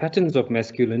reinforce the patterns of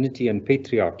masculinity and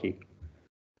patriarchy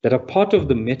that are part of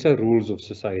the meta rules of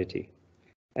society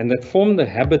and that form the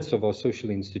habits of our social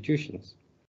institutions.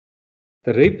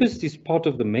 The rapist is part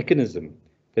of the mechanism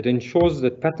that ensures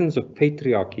that patterns of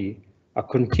patriarchy are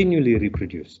continually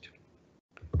reproduced.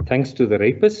 Thanks to the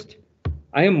rapist,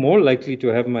 I am more likely to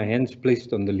have my hands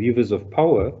placed on the levers of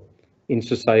power in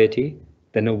society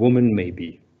than a woman may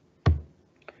be.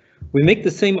 We make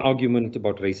the same argument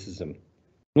about racism.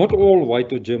 Not all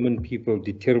white or German people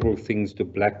did terrible things to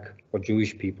black or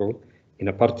Jewish people in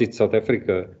apartheid South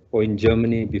Africa or in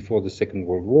Germany before the Second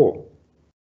World War.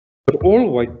 But all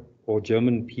white or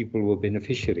German people were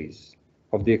beneficiaries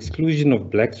of the exclusion of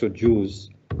blacks or Jews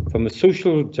from a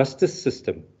social justice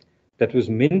system that was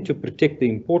meant to protect the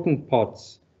important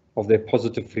parts of their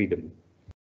positive freedom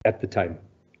at the time.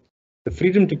 The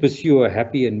freedom to pursue a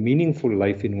happy and meaningful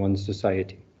life in one's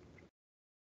society.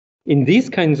 In these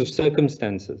kinds of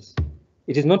circumstances,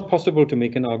 it is not possible to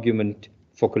make an argument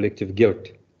for collective guilt,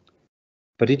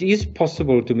 but it is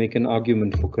possible to make an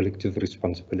argument for collective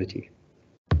responsibility.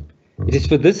 It is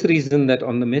for this reason that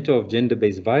on the matter of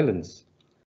gender-based violence,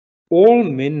 all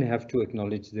men have to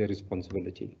acknowledge their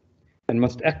responsibility and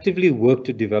must actively work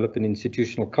to develop an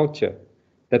institutional culture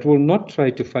that will not try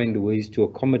to find ways to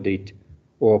accommodate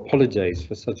or apologize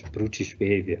for such brutish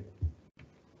behavior.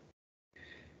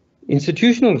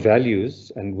 Institutional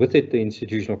values, and with it the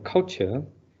institutional culture,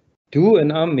 do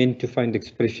and are meant to find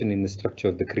expression in the structure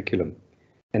of the curriculum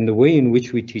and the way in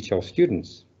which we teach our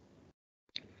students.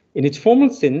 In its formal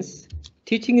sense,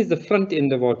 teaching is the front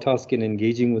end of our task in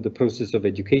engaging with the process of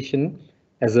education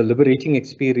as a liberating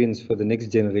experience for the next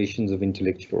generations of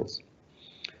intellectuals,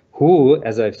 who,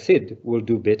 as I've said, will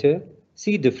do better,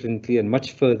 see differently, and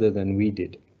much further than we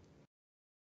did.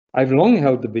 I've long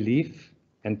held the belief,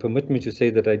 and permit me to say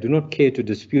that I do not care to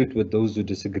dispute with those who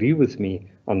disagree with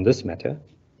me on this matter,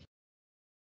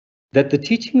 that the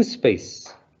teaching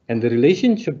space and the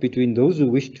relationship between those who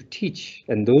wish to teach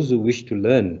and those who wish to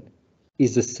learn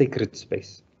is a sacred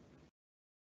space.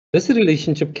 This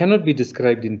relationship cannot be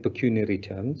described in pecuniary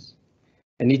terms,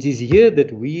 And it is here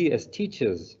that we as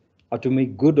teachers are to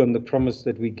make good on the promise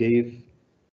that we gave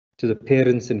to the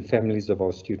parents and families of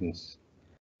our students,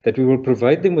 that we will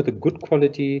provide them with a good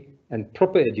quality and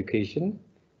proper education,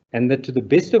 and that to the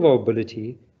best of our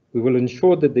ability, we will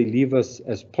ensure that they leave us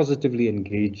as positively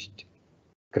engaged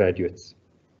graduates.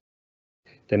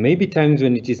 There may be times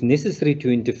when it is necessary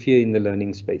to interfere in the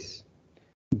learning space,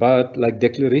 but like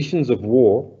declarations of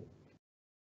war,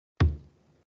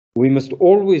 we must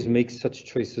always make such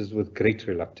choices with great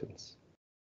reluctance.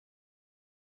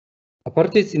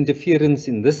 Apartheid's interference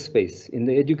in this space, in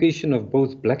the education of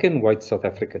both black and white South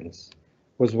Africans,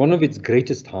 was one of its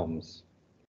greatest harms,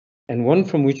 and one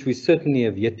from which we certainly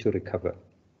have yet to recover.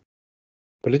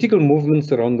 Political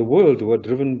movements around the world who are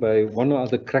driven by one or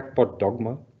other crackpot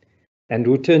dogma and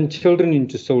who turn children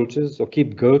into soldiers or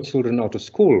keep girl children out of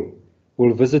school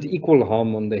will visit equal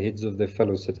harm on the heads of their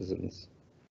fellow citizens.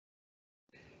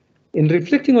 In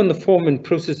reflecting on the form and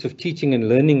process of teaching and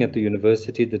learning at the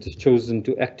university that has chosen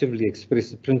to actively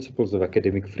express the principles of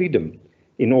academic freedom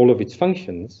in all of its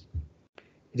functions,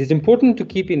 it is important to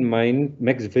keep in mind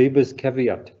Max Weber's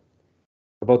caveat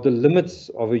about the limits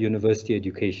of a university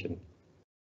education.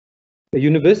 A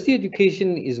university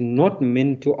education is not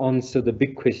meant to answer the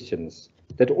big questions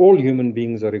that all human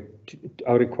beings are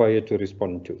required to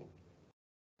respond to.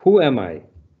 Who am I?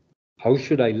 How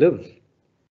should I live?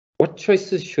 What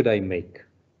choices should I make?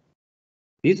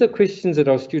 These are questions that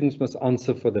our students must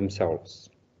answer for themselves.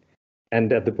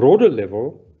 And at the broader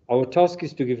level, our task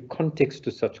is to give context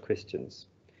to such questions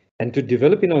and to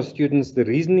develop in our students the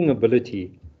reasoning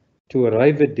ability to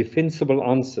arrive at defensible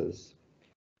answers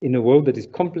in a world that is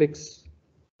complex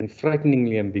and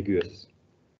frighteningly ambiguous.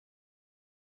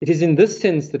 It is in this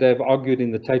sense that I have argued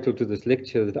in the title to this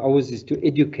lecture that ours is to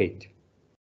educate,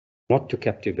 not to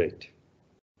captivate.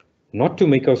 Not to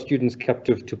make our students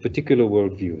captive to particular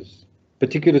worldviews,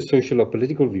 particular social or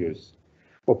political views,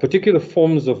 or particular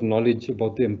forms of knowledge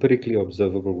about the empirically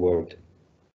observable world.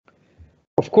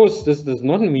 Of course, this does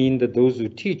not mean that those who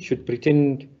teach should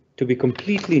pretend to be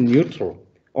completely neutral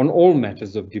on all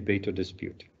matters of debate or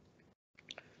dispute.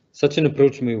 Such an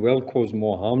approach may well cause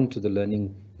more harm to the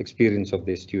learning experience of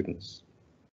their students.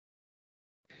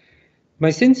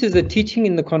 My sense is that teaching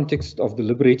in the context of the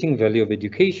liberating value of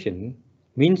education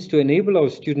means to enable our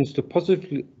students to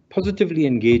positively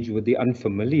engage with the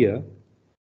unfamiliar,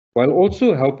 while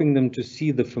also helping them to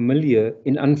see the familiar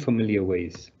in unfamiliar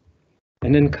ways,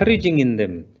 and encouraging in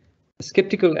them a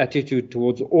skeptical attitude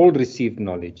towards all received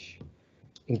knowledge,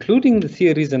 including the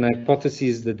theories and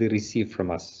hypotheses that they receive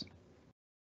from us.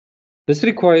 This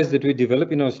requires that we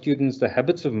develop in our students the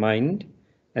habits of mind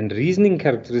and reasoning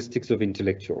characteristics of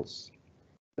intellectuals,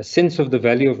 a sense of the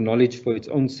value of knowledge for its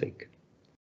own sake,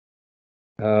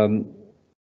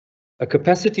 a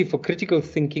capacity for critical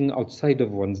thinking outside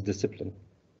of one's discipline,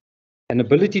 an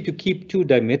ability to keep two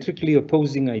diametrically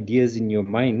opposing ideas in your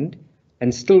mind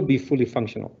and still be fully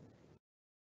functional,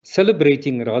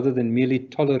 celebrating rather than merely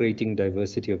tolerating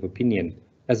diversity of opinion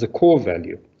as a core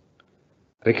value,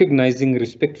 recognizing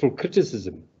respectful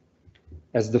criticism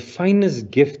as the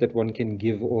finest gift that one can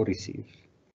give or receive,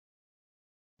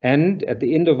 and at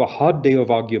the end of a hard day of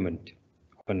argument,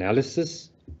 of analysis,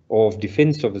 or of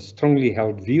defense of a strongly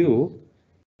held view,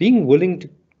 being willing to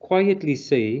quietly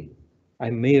say, I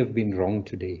may have been wrong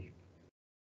today.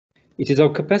 It is our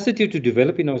capacity to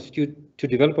develop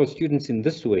our students in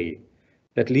this way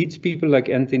that leads people like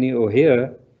Anthony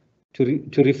O'Hare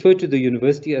to refer to the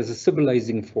university as a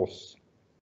civilizing force,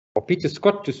 or Peter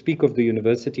Scott to speak of the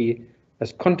university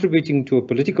as contributing to a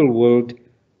political world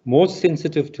more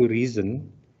sensitive to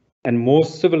reason and more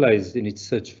civilized in its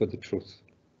search for the truth.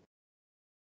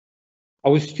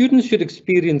 Our students should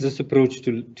experience this approach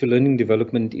to learning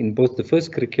development in both the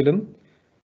first curriculum,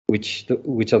 which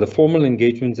are the formal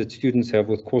engagements that students have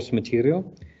with course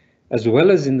material, as well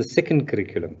as in the second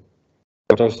curriculum,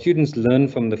 what our students learn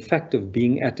from the fact of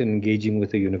being at and engaging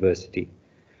with a university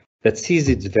that sees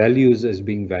its values as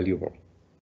being valuable.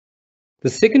 The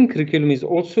second curriculum is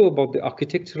also about the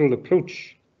architectural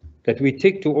approach that we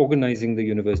take to organizing the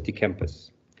university campus,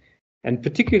 and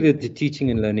particularly the teaching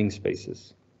and learning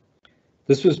spaces.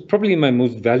 This was probably my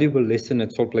most valuable lesson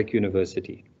at Salt Lake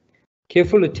University.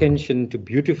 Careful attention to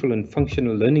beautiful and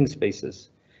functional learning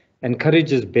spaces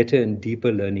encourages better and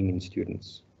deeper learning in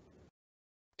students.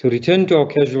 To return to our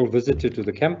casual visitor to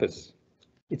the campus,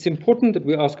 it's important that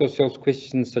we ask ourselves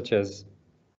questions such as,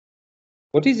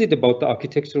 what is it about the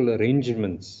architectural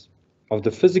arrangements of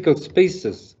the physical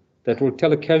spaces that will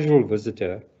tell a casual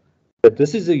visitor that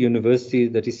this is a university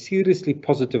that is seriously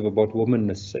positive about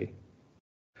womanness, say?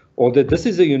 Or that this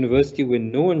is a university where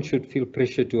no one should feel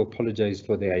pressure to apologize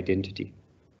for their identity.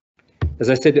 As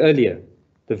I said earlier,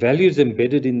 the values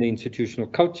embedded in the institutional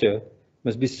culture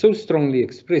must be so strongly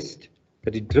expressed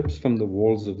that it drips from the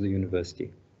walls of the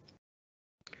university.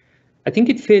 I think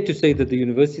it's fair to say that the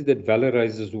university that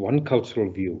valorizes one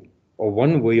cultural view or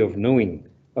one way of knowing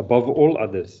above all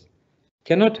others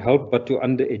cannot help but to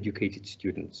undereducate its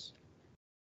students.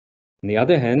 On the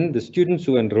other hand, the students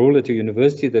who enroll at a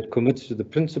university that commits to the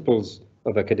principles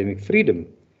of academic freedom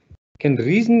can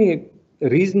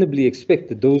reasonably expect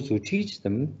that those who teach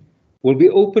them will be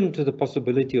open to the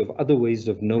possibility of other ways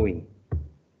of knowing.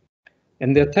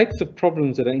 And there are types of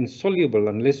problems that are insoluble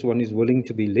unless one is willing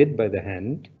to be led by the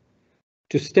hand,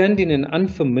 to stand in an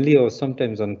unfamiliar or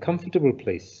sometimes uncomfortable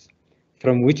place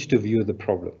from which to view the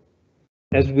problem,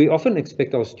 as we often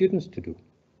expect our students to do.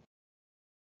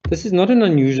 This is not an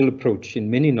unusual approach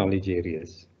in many knowledge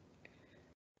areas.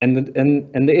 And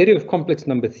the area of complex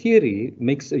number theory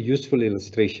makes a useful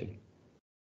illustration.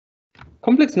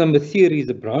 Complex number theory is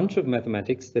a branch of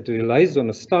mathematics that relies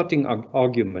on a starting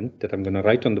argument that I'm going to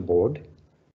write on the board.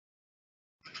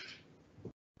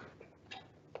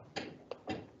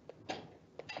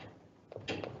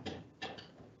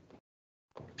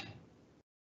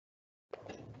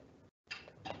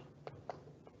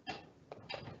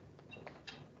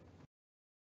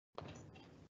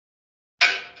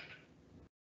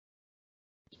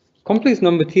 Complex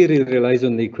number theory relies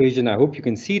on the equation, I hope you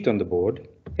can see it on the board,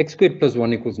 x squared plus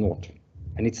 1 equals 0,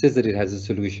 and it says that it has a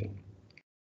solution.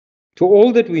 To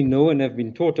all that we know and have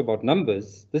been taught about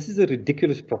numbers, this is a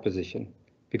ridiculous proposition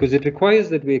because it requires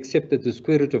that we accept that the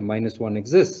square root of -1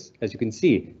 exists. As you can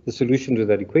see, the solution to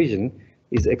that equation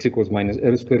is x equals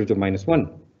square root of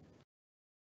 -1.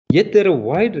 Yet there are a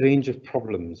wide range of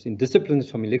problems in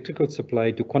disciplines from electrical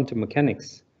supply to quantum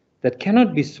mechanics that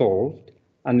cannot be solved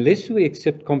unless we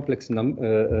accept complex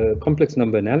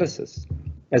number analysis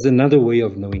as another way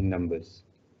of knowing numbers,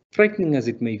 frightening as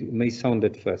it may sound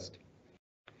at first.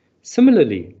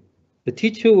 Similarly, the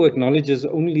teacher who acknowledges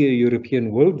only a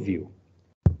European worldview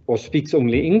or speaks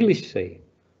only English, say,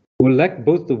 will lack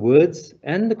both the words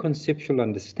and the conceptual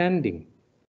understanding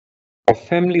of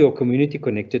family or community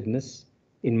connectedness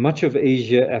in much of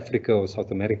Asia, Africa, or South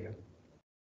America.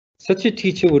 Such a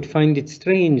teacher would find it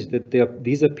strange that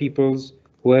these are peoples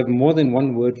who have more than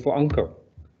one word for uncle,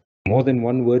 more than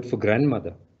one word for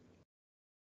grandmother.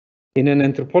 In an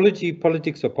anthropology,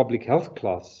 politics, or public health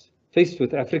class, faced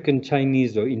with African,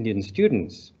 Chinese, or Indian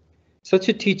students, such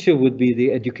a teacher would be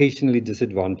the educationally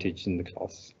disadvantaged in the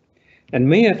class and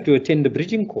may have to attend a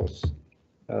bridging course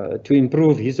to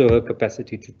improve his or her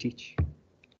capacity to teach.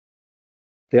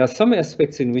 There are some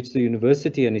aspects in which the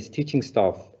university and its teaching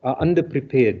staff are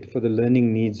underprepared for the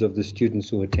learning needs of the students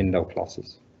who attend our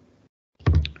classes.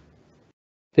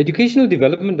 The educational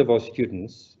development of our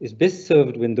students is best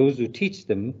served when those who teach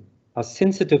them are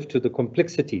sensitive to the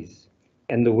complexities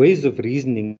and the ways of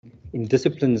reasoning in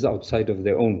disciplines outside of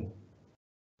their own.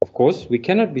 Of course, we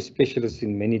cannot be specialists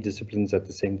in many disciplines at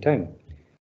the same time,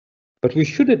 but we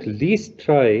should at least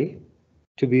try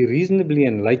to be reasonably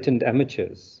enlightened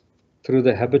amateurs through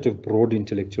the habit of broad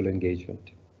intellectual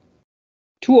engagement.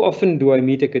 Too often do I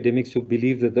meet academics who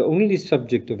believe that the only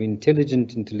subject of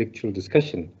intelligent intellectual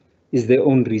discussion is their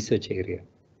own research area,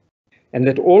 and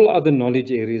that all other knowledge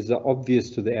areas are obvious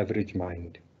to the average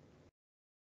mind.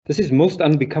 This is most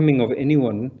unbecoming of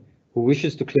anyone who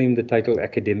wishes to claim the title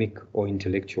academic or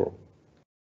intellectual.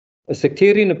 A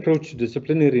sectarian approach to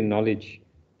disciplinary knowledge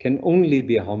can only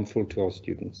be harmful to our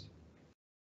students.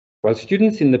 While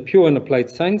students in the pure and applied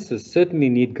sciences certainly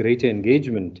need greater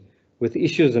engagement with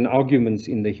issues and arguments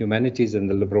in the humanities and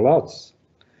the liberal arts,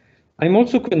 I'm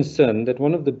also concerned that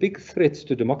one of the big threats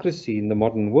to democracy in the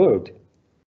modern world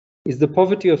is the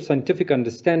poverty of scientific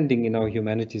understanding in our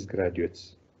humanities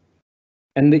graduates,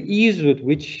 and the ease with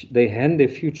which they hand their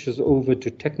futures over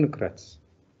to technocrats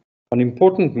on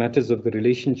important matters of the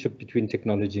relationship between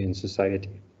technology and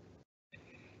society.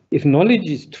 If knowledge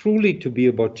is truly to be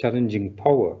about challenging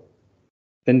power,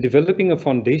 then developing a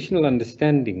foundational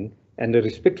understanding and a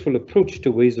respectful approach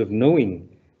to ways of knowing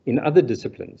in other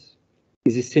disciplines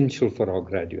is essential for our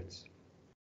graduates.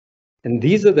 And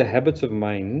these are the habits of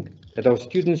mind that our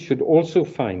students should also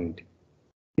find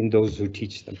in those who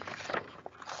teach them.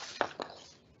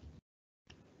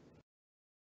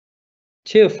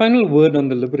 Chair, a final word on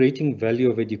the liberating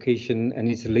value of education and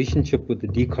its relationship with the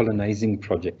decolonizing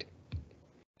project.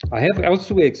 I have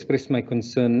elsewhere expressed my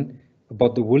concern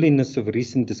about the willingness of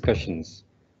recent discussions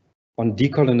on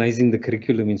decolonizing the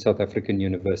curriculum in South African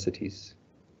universities.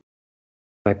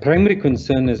 My primary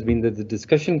concern has been that the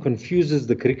discussion confuses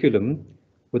the curriculum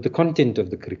with the content of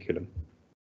the curriculum,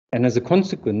 and as a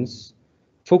consequence,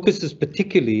 focuses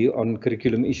particularly on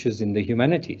curriculum issues in the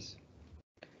humanities.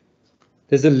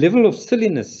 There's a level of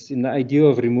silliness in the idea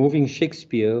of removing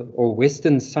Shakespeare or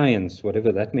Western science,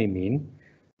 whatever that may mean,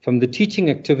 from the teaching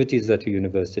activities at a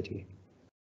university.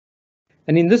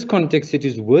 And in this context, it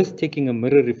is worth taking a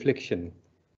mirror reflection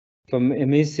from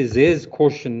Aimé Césaire's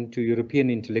caution to European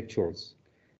intellectuals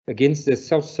against their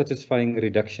self-satisfying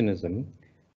reductionism,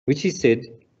 which he said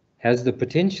has the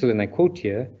potential, and I quote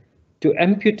here, to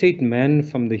amputate man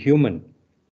from the human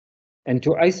and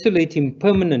to isolate him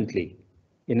permanently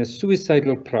in a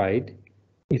suicidal pride,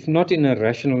 if not in a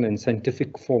rational and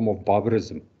scientific form of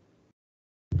barbarism.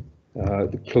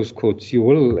 The close quotes. You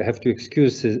will have to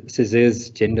excuse Césaire's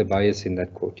gender bias in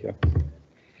that quote here.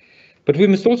 But we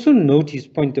must also note his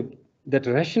point that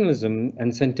rationalism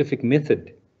and scientific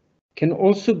method can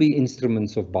also be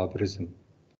instruments of barbarism.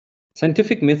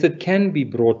 Scientific method can be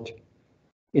brought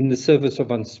in the service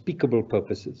of unspeakable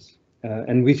purposes,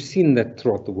 and we've seen that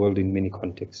throughout the world in many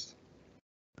contexts.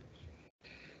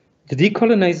 The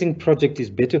decolonizing project is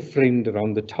better framed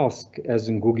around the task, as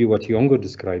Ngugi wa Thiong'o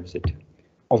describes it,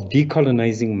 of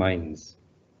decolonizing minds.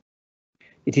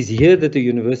 It is here that the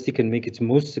university can make its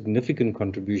most significant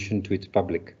contribution to its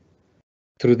public,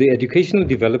 through the educational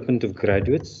development of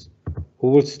graduates who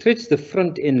will stretch the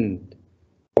front end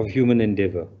of human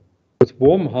endeavor with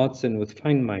warm hearts and with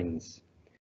fine minds,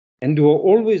 and who are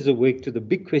always awake to the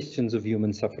big questions of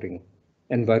human suffering,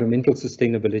 environmental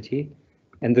sustainability,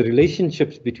 and the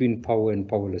relationships between power and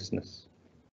powerlessness.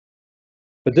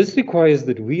 But this requires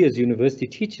that we as university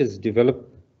teachers develop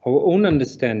our own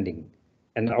understanding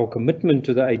and our commitment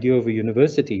to the idea of a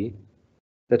university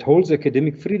that holds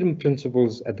academic freedom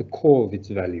principles at the core of its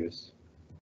values.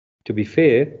 To be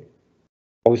fair,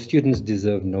 our students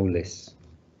deserve no less.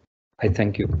 I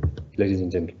thank you, ladies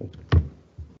and gentlemen.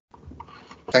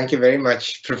 Thank you very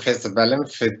much, Professor Ballim,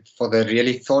 for the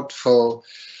really thoughtful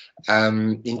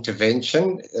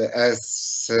intervention.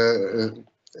 As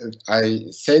I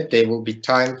said, there will be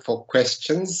time for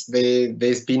questions.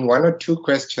 There's been one or two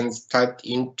questions typed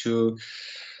into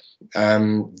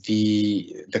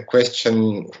the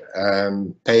question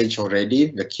page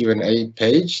already, the Q&A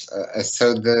page.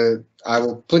 So I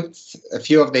will put a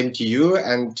few of them to you,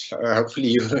 and hopefully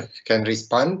you can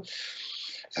respond.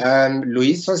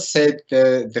 Luiso said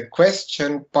the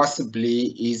question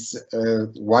possibly is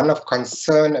one of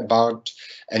concern about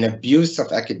an abuse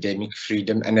of academic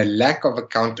freedom and a lack of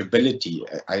accountability,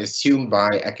 I assume,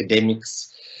 by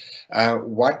academics.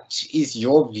 What is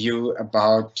your view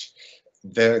about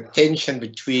the tension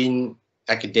between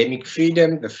academic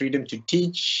freedom, the freedom to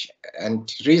teach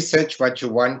and research what you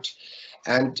want,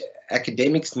 and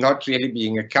academics not really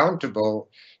being accountable,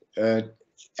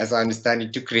 as I understand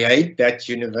it, to create that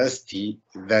university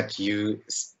that you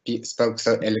spoke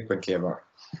so eloquently about?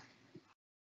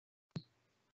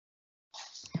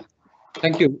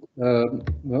 Thank you.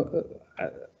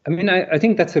 I mean, I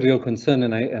think that's a real concern,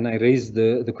 and I raised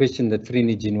the question that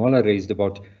Frini Jinwala raised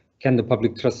about, can the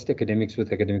public trust academics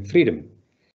with academic freedom?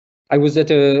 I was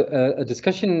at a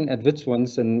discussion at WITS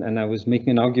once, and I was making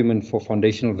an argument for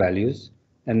foundational values,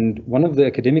 and one of the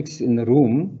academics in the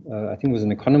room, I think it was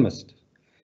an economist,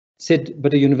 said,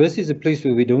 but a university is a place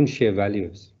where we don't share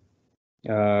values.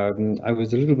 I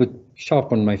was a little bit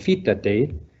sharp on my feet that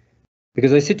day,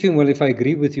 because I said to him, well, if I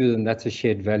agree with you, then that's a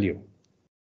shared value.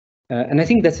 And I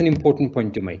think that's an important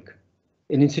point to make.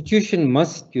 An institution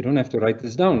must, you don't have to write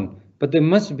this down, but there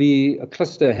must be a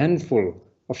cluster, a handful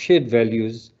of shared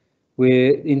values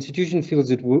where the institution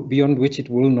feels beyond which it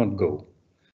will not go.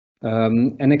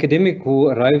 An academic who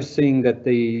arrives saying that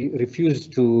they refuse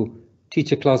to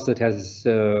teach a class that has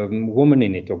women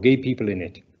in it or gay people in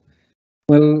it,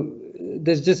 well,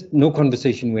 there's just no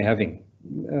conversation we're having.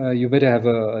 You better have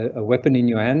a weapon in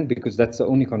your hand, because that's the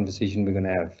only conversation we're going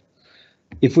to have.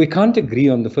 If we can't agree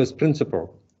on the first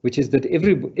principle, which is that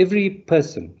every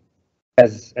person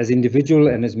as individual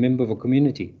and as member of a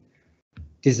community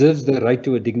deserves the right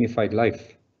to a dignified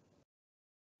life.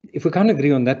 If we can't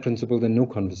agree on that principle, then no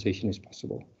conversation is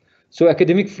possible. So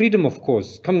academic freedom, of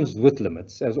course, comes with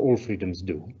limits, as all freedoms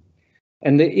do.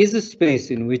 And there is a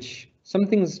space in which some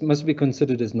things must be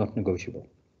considered as not negotiable.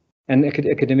 And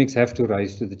academics have to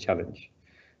rise to the challenge.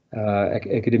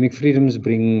 Academic freedoms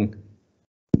bring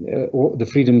the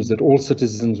freedoms that all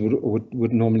citizens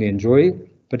would normally enjoy.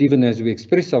 But even as we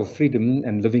express our freedom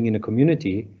and living in a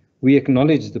community, we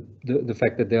acknowledge the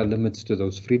fact that there are limits to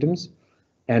those freedoms,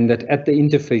 and that at the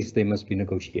interface they must be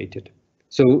negotiated.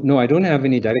 So no, I don't have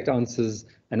any direct answers,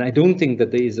 and I don't think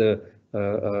that there is a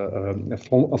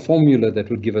formula that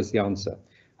would give us the answer.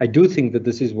 I do think that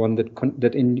this is one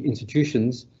that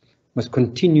institutions must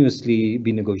continuously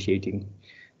be negotiating.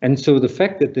 And so the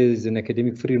fact that there is an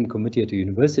academic freedom committee at a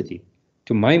university,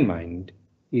 to my mind,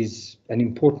 is an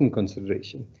important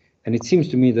consideration. And it seems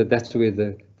to me that that's where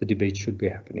the debate should be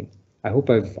happening. I hope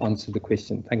I've answered the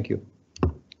question. Thank you.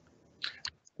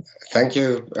 Thank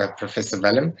you, Professor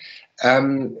Ballim.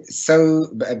 So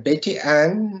Betty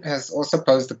Ann has also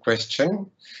posed a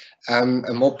question,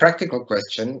 a more practical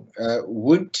question.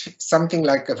 Would something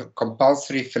like a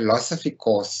compulsory philosophy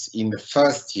course in the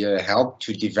first year help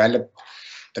to develop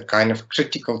the kind of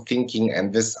critical thinking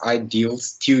and this ideal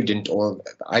student or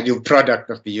the ideal product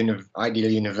of the ideal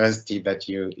university that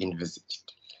you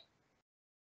envisaged?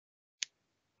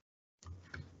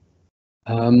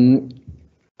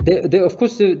 Of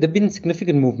course, there have been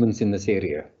significant movements in this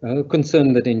area.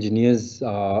 Concerned that engineers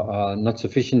are not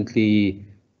sufficiently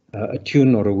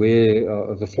attuned or aware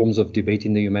of the forms of debate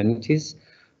in the humanities.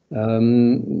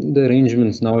 The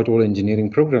arrangements now at all engineering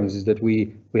programs is that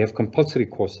we have compulsory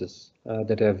courses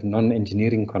that have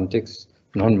non-engineering context,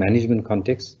 non-management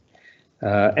context,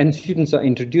 and students are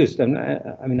introduced. And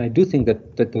I mean, I do think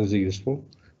that those are useful,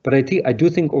 but I do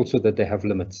think also that they have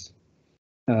limits.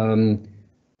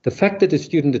 The fact that a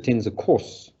student attends a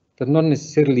course does not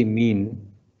necessarily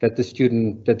mean that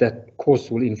that course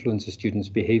will influence a student's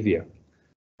behavior.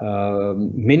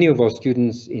 Many of our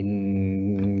students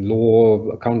in law,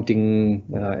 accounting,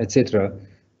 etc.,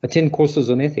 attend courses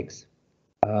on ethics.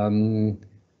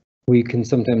 We can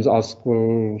sometimes ask,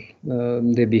 well,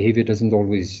 their behavior doesn't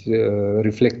always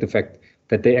reflect the fact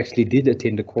that they actually did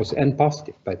attend a course and passed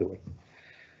it, by the way.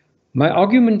 My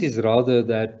argument is rather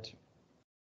that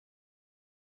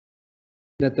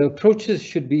the approaches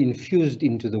should be infused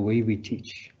into the way we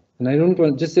teach. And I don't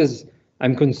want, just as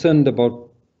I'm concerned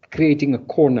about creating a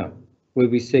corner where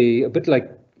we say, a bit like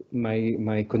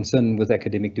my concern with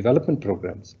academic development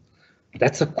programs,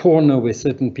 that's a corner where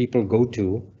certain people go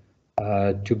to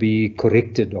be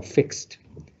corrected or fixed.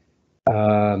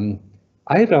 I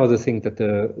rather think that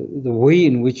the way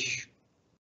in which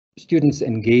students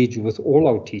engage with all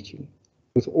our teaching,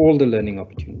 with all the learning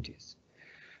opportunities,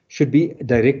 should be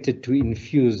directed to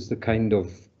infuse the kind of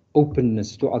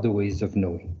openness to other ways of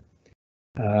knowing.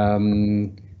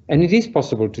 And it is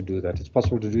possible to do that. It's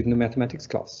possible to do it in a mathematics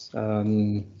class.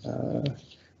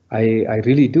 I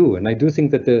really do. And I do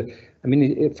think that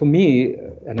for me,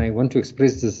 and I want to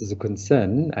express this as a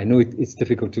concern, I know it's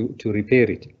difficult to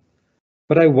repair it,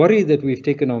 but I worry that we've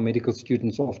taken our medical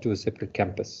students off to a separate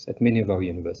campus at many of our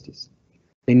universities.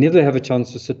 They never have a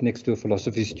chance to sit next to a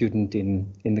philosophy student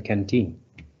in the canteen.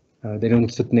 They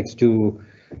don't sit next to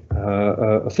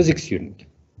a physics student.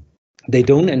 They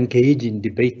don't engage in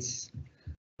debates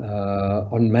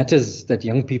on matters that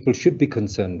young people should be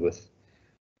concerned with,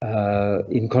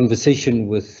 in conversation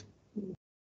with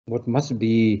what must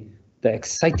be the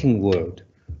exciting world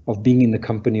of being in the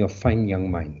company of fine young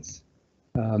minds.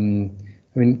 I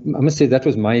must say that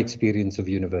was my experience of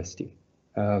university.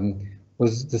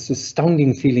 Was this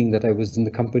astounding feeling that I was in the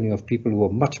company of people who were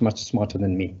much, much smarter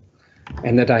than me,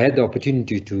 and that I had the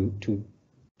opportunity to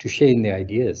share in their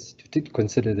ideas, to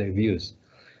consider their views.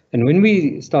 And when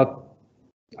we start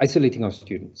isolating our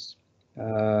students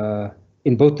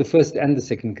in both the first and the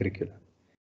second curricula,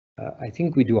 I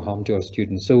think we do harm to our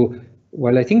students. So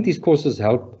while I think these courses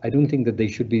help, I don't think that they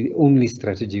should be the only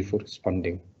strategy for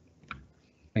responding.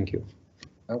 Thank you.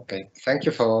 Okay, thank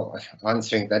you for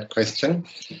answering that question.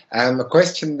 A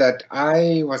question that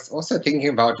I was also thinking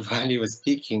about while you were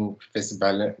speaking, Professor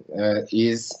Ballim,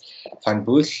 is Van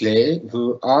Boosle,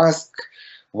 who asked,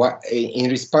 in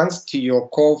response to your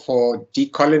call for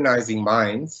decolonizing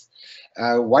minds,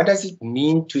 what does it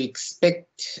mean to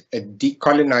expect a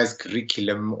decolonized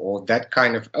curriculum or that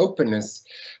kind of openness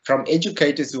from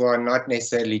educators who are not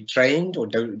necessarily trained or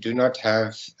do not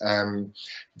have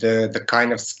the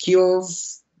kind of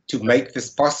skills to make this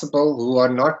possible, who are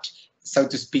not, so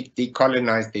to speak,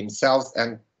 decolonized themselves,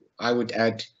 and I would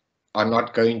add, are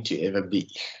not going to ever be?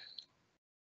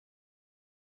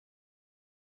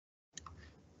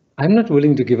 I'm not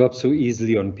willing to give up so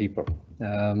easily on people.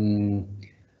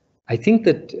 I think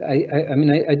that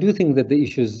I do think that the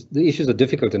issues are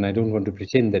difficult, and I don't want to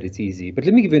pretend that it's easy. But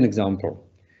let me give you an example.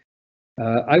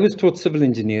 I was taught civil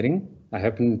engineering.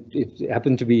 It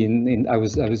happened to be I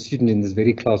was a student in this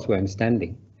very class where I'm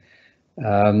standing.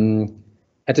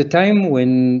 At a time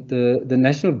when the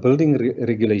national building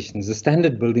regulations, the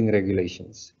standard building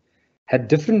regulations, had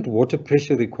different water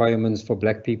pressure requirements for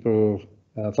Black people,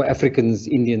 for Africans,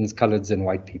 Indians, Coloreds, and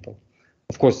white people.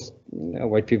 Of course,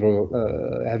 white people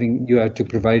you had to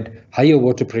provide higher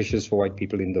water pressures for white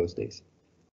people in those days.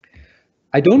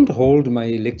 I don't hold my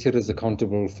lecturers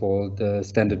accountable for the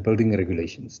standard building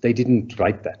regulations. They didn't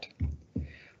write that.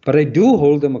 But I do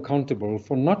hold them accountable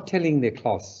for not telling their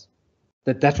class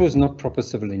that that was not proper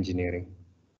civil engineering.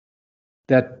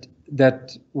 That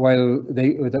while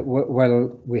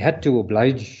we had to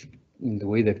oblige in the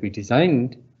way that we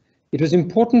designed, it was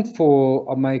important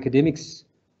for my academics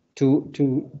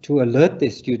to alert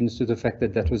their students to the fact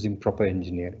that that was improper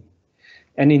engineering.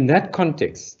 And in that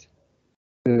context,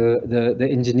 the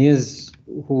engineers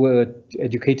who were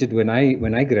educated when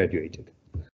I graduated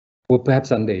were perhaps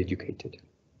undereducated.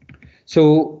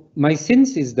 So my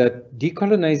sense is that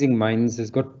decolonizing minds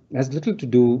has little to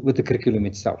do with the curriculum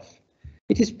itself.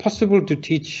 It is possible to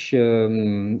teach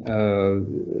King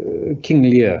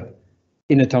Lear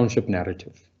in a township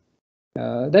narrative.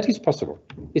 That is possible.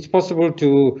 It's possible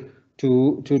to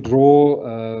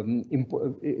draw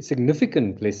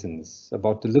significant lessons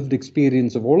about the lived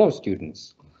experience of all our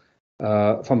students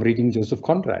from reading Joseph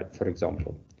Conrad, for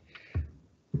example.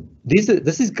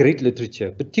 This is great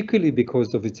literature, particularly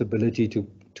because of its ability to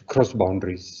cross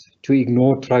boundaries, to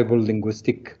ignore tribal,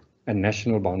 linguistic, and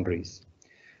national boundaries.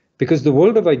 Because the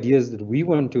world of ideas that we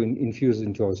want to infuse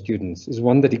into our students is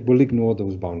one that will ignore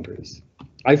those boundaries.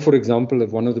 I, for example, am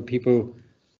one of the people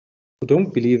who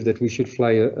don't believe that we should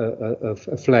fly a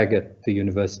flag at the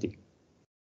university.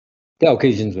 There are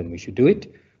occasions when we should do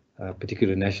it,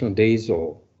 particular national days,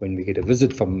 or when we get a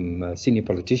visit from a senior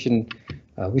politician,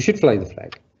 we should fly the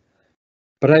flag.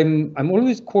 But I'm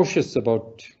always cautious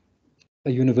about a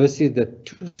university that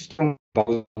too strongly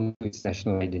bows down to its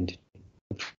national identity.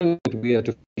 The problems that we are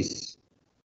to face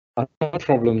are not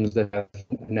problems that have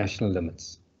national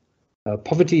limits.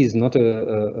 Poverty is not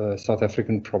a South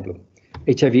African problem.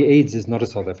 HIV/AIDS is not a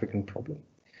South African problem.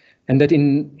 And that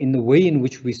in the way in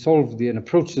which we solve and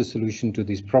approach the solution to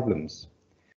these problems,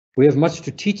 we have much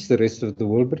to teach the rest of the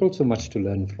world, but also much to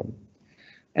learn from.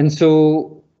 And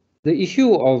so the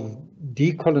issue of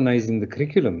decolonizing the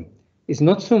curriculum is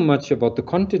not so much about the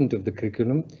content of the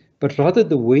curriculum, but rather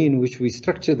the way in which we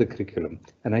structure the curriculum.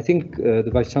 And I think the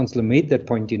Vice-Chancellor made that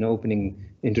point in opening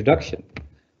introduction.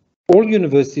 All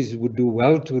universities would do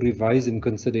well to revise and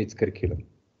consider its curriculum.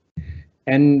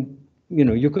 And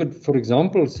you could, for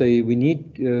example, say we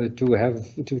need to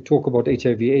talk about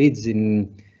HIV/AIDS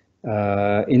in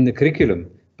the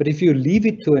curriculum. But if you leave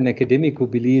it to an academic who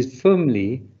believes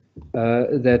firmly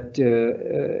that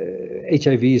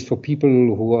HIV is for people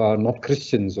who are not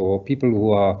Christians or people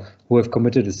who have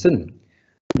committed a sin,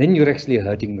 then you're actually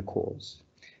hurting the cause.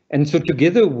 And so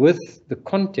together with the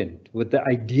content, with the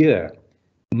idea,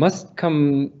 must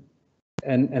come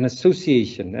an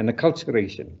association and a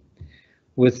culturation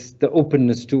with the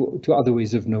openness to other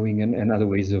ways of knowing and other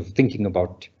ways of thinking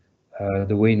about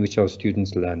the way in which our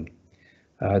students learn.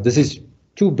 This is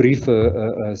too brief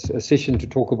a session to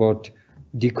talk about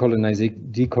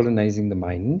decolonizing the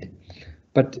mind,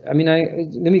 but I mean,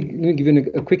 let me give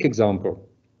you a quick example,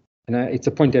 and it's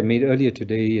a point I made earlier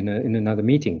today in another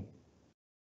meeting.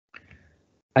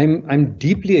 I'm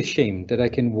deeply ashamed that I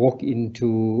can walk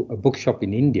into a bookshop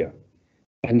in India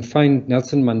and find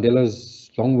Nelson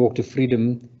Mandela's Long Walk to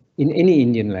Freedom in any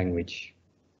Indian language.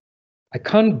 I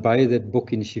can't buy that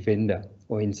book in Shivenda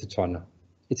or in Setswana.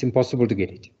 It's impossible to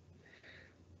get it.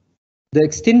 The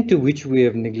extent to which we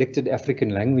have neglected African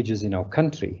languages in our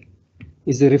country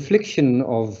is a reflection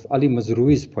of Ali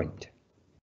Mazroui's point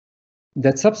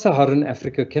that sub-Saharan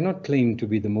Africa cannot claim to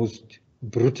be the most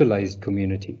brutalized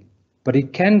community, but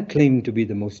it can claim to be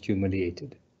the most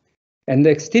humiliated. And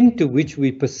the extent to which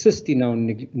we persist in our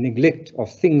neglect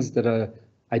of things that are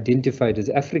identified as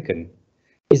African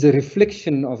is a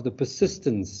reflection of the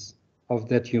persistence of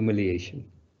that humiliation.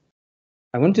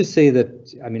 I want to say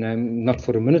that, I mean, I'm not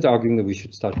for a minute arguing that we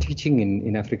should start teaching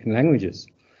in African languages,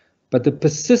 but the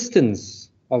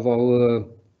persistence of our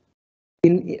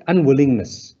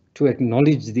unwillingness to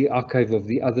acknowledge the archive of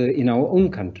the other in our own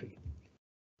country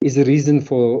is a reason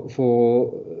for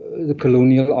the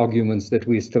colonial arguments that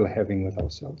we're still having with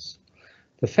ourselves.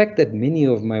 The fact that many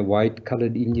of my white,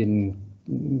 colored Indian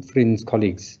friends,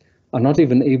 colleagues are not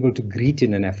even able to greet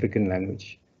in an African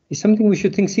language is something we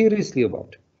should think seriously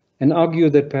about and argue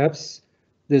that perhaps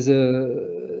there's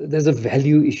a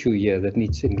value issue here that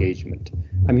needs engagement.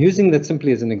 I'm using that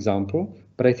simply as an example,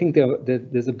 but I think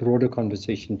there's a broader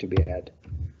conversation to be had.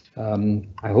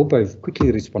 I hope I've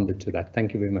quickly responded to that.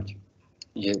 Thank you very much.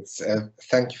 Yes,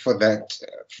 thank you for that,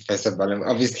 Professor Ballim.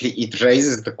 Obviously, it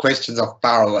raises the questions of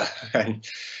power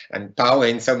and power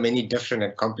in so many different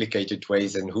and complicated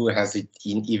ways, and who has it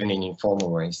even in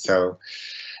informal ways. So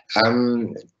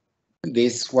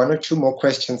there's one or two more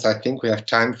questions I think we have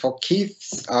time for.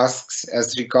 Keith asks,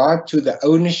 as regard to the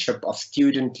ownership of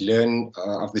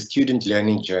the student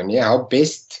learning journey, how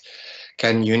best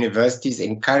can universities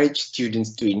encourage students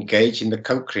to engage in the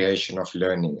co-creation of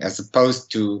learning as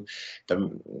opposed to the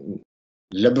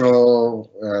liberal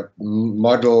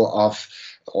model of,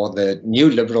 or the new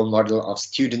liberal model of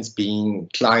students being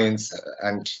clients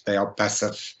and they are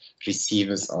passive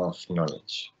receivers of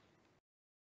knowledge?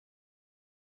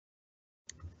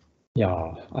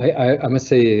 Yeah, I must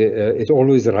say it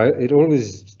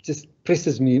always just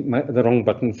presses me the wrong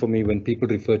button for me when people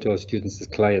refer to our students as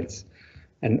clients,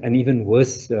 and even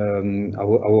worse,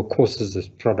 our courses as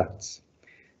products.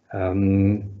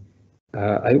 We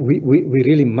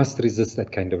really must resist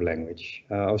that kind of language.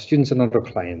 Our students are not our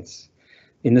clients,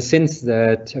 in the sense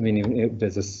that, I mean,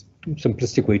 there's a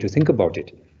simplistic way to think about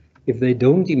it. If they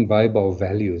don't imbibe our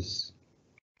values,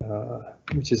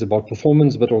 which is about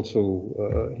performance, but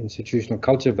also institutional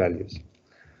culture values,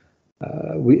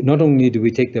 not only do we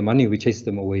take their money, we chase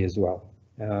them away as well.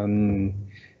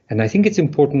 And I think it's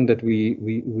important that we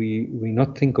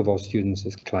not think of our students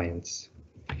as clients.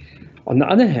 On the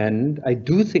other hand, I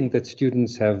do think that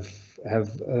students have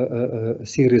a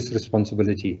serious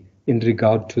responsibility in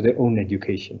regard to their own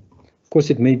education. Of course,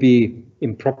 it may be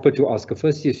improper to ask a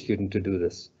first-year student to do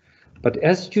this, but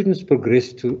as students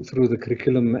progress through the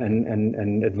curriculum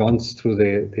and advance through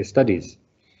their studies,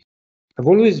 I've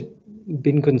always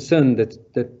been concerned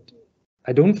that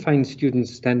I don't find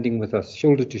students standing with us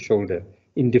shoulder to shoulder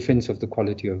in defense of the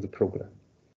quality of the program.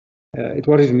 It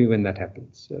worries me when that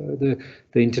happens. The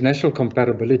international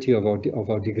comparability of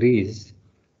our degrees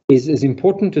is as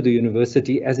important to the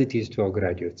university as it is to our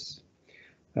graduates.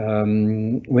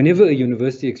 Whenever a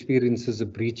university experiences a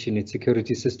breach in its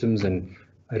security systems and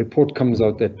a report comes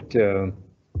out that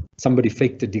somebody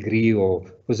faked a degree or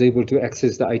was able to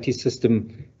access the IT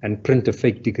system and print a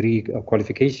fake degree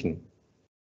qualification,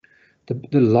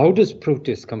 the loudest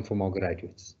protests come from our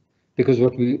graduates, because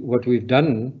what we've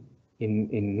done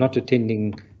in not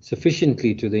attending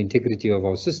sufficiently to the integrity of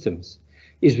our systems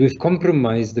is we've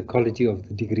compromised the quality of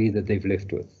the degree that they've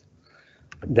left with.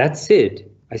 That said,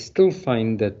 I still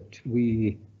find that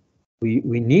we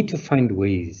need to find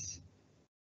ways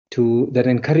that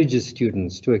encourages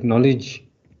students to acknowledge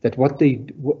that what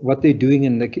they're doing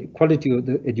and the quality of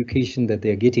the education that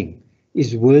they're getting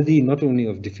is worthy not only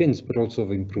of defense but also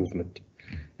of improvement,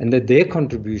 and that their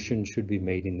contribution should be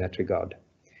made in that regard.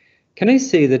 Can I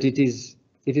say that it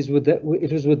was with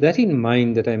that in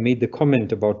mind that I made the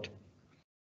comment about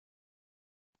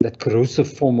that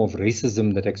corrosive form of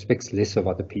racism that expects less of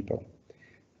other people?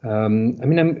 I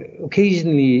mean, I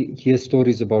occasionally hear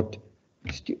stories about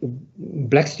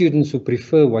black students who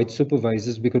prefer white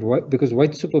supervisors because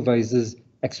white supervisors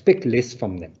expect less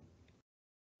from them.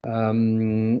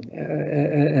 And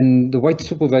the white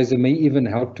supervisor may even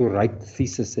help to write the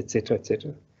thesis, etc.,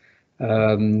 etc.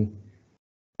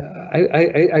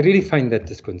 I really find that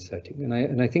disconcerting,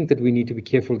 and I think that we need to be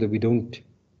careful that we don't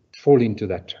fall into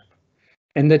that trap,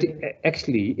 and that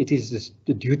actually it is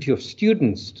the duty of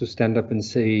students to stand up and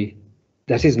say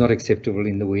that is not acceptable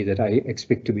in the way that I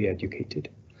expect to be educated.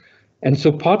 And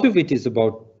so part of it is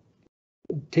about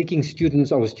taking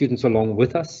our students along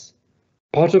with us.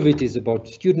 Part of it is about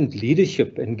student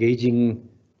leadership engaging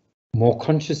more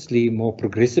consciously, more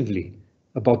progressively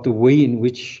about the way in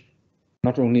which,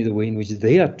 not only the way in which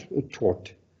they are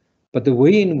taught, but the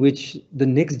way in which the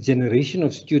next generation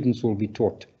of students will be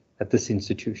taught at this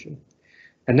institution.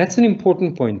 And that's an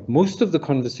important point. Most of the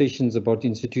conversations about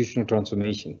institutional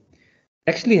transformation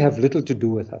actually have little to do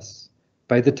with us.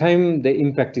 By the time the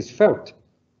impact is felt,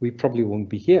 we probably won't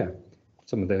be here.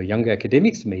 Some of the younger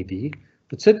academics may be,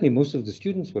 but certainly most of the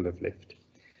students will have left.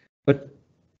 But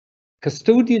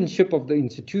custodianship of the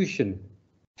institution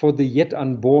for the yet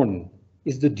unborn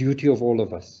is the duty of all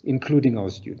of us, including our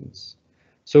students.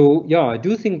 So yeah, I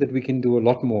do think that we can do a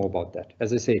lot more about that.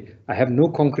 As I say, I have no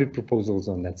concrete proposals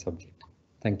on that subject.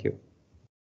 Thank you.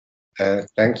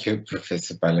 Thank you,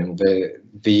 Professor Ballim.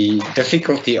 The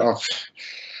difficulty of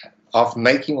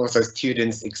making also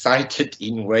students excited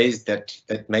in ways that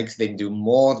makes them do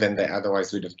more than they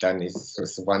otherwise would have done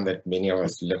is one that many of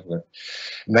us live with.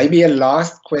 Maybe a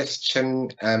last question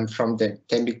from the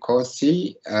Tembi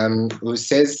Kosi, who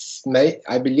says,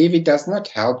 I believe it does not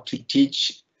help to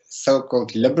teach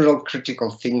so-called liberal critical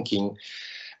thinking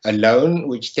alone,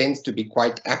 which tends to be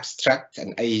quite abstract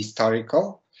and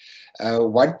ahistorical.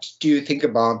 What do you think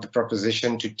about the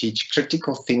proposition to teach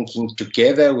critical thinking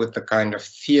together with the kind of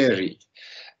theory?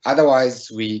 Otherwise,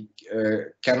 we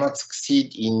cannot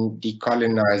succeed in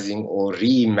decolonizing or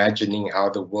reimagining how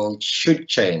the world should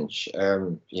change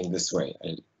in this way.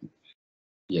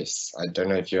 Yes, I don't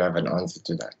know if you have an answer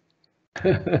to that.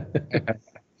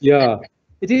 Yeah,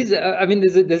 It is. I mean,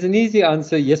 there's an easy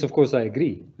answer. Yes, of course, I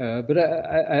agree. But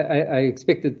I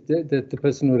expected that the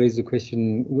person who raised the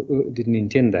question didn't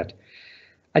intend that.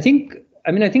 I think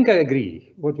I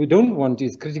agree. What we don't want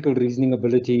is critical reasoning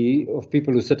ability of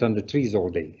people who sit under trees all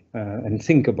day and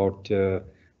think about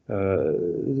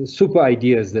super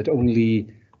ideas that only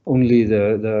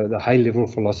the high-level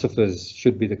philosophers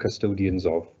should be the custodians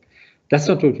of. That's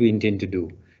not what we intend to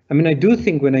do. I mean, I do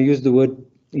think when I use the word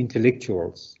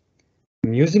intellectuals,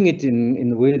 I'm using it in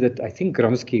the way that I think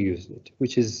Gramsci used it,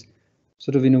 which is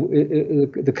sort of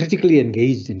the critically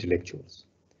engaged intellectuals.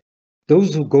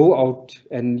 Those who go out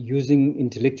and using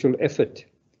intellectual effort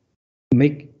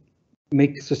make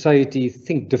society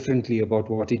think differently about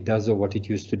what it does or what it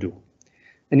used to do.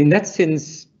 And in that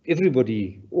sense,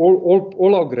 everybody,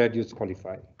 all our graduates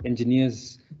qualify.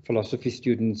 Engineers, philosophy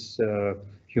students,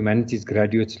 humanities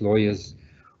graduates, lawyers,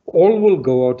 all will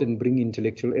go out and bring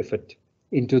intellectual effort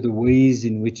into the ways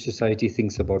in which society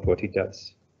thinks about what it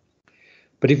does.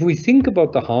 But if we think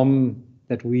about the harm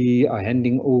that we are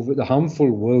handing over, the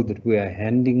harmful world that we are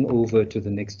handing over to the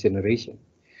next generation,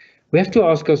 we have to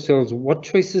ask ourselves, what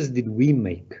choices did we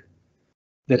make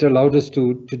that allowed us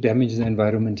to damage the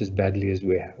environment as badly as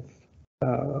we have?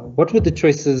 What were the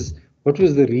choices? What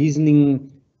was the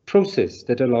reasoning process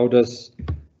that allowed us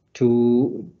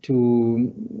to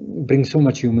bring so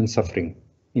much human suffering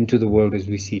into the world as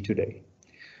we see today?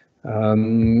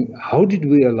 How did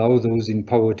we allow those in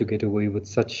power to get away with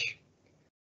such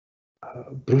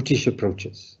brutish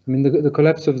approaches? I mean, the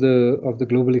collapse of the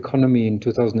global economy in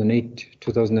 2008,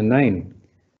 2009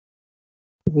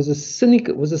 was a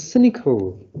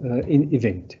cynical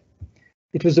event.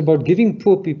 It was about giving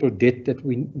poor people debt that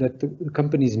the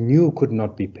companies knew could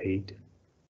not be paid,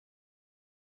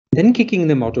 then kicking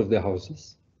them out of their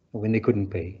houses when they couldn't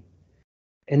pay,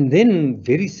 and then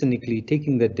very cynically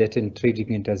taking that debt and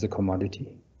trading it as a commodity.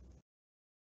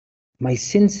 My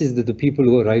sense is that the people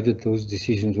who arrived at those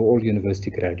decisions were all university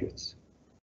graduates.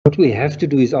 What we have to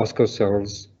do is ask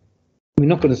ourselves, we're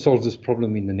not going to solve this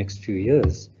problem in the next few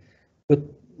years, but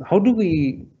how do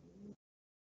we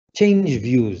change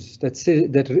views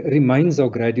that reminds our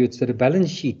graduates that a balance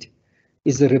sheet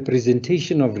is a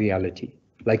representation of reality,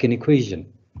 like an equation.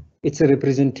 It's a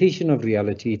representation of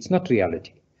reality, it's not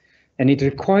reality. And it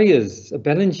requires, a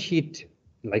balance sheet,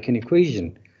 like an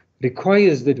equation,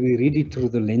 requires that we read it through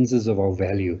the lenses of our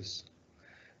values.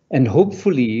 And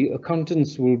hopefully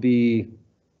accountants will be,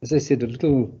 as I said, a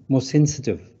little more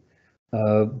sensitive.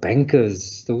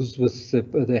 Bankers, those with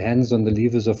their hands on the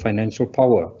levers of financial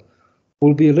power,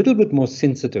 will be a little bit more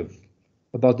sensitive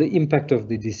about the impact of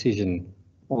the decision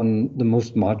on the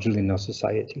most marginal in our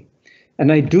society.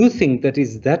 And I do think that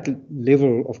is that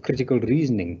level of critical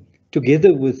reasoning,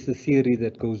 together with the theory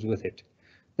that goes with it,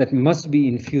 that must be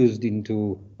infused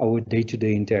into our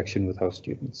day-to-day interaction with our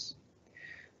students.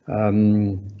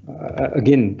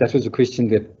 Again, that was a question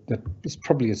that is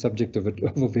probably a subject of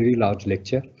a very large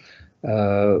lecture,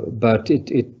 but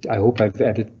I hope I've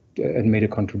added and made a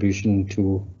contribution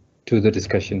to the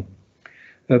discussion.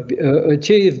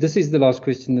 Chair, if this is the last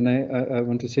question, then I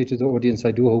want to say to the audience,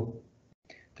 I do hope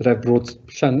that I've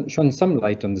shone some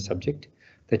light on the subject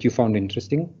that you found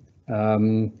interesting.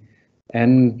 And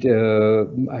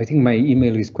I think my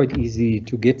email is quite easy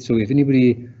to get, so if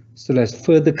anybody still has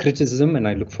further criticism, and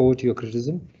I look forward to your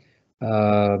criticism,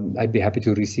 I'd be happy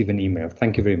to receive an email.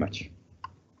 Thank you very much.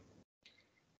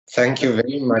 Thank you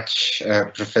very much,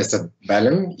 Professor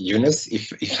Ballim, Yunis,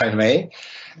 if I may,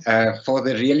 for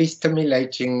the really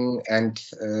stimulating and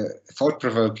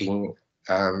thought-provoking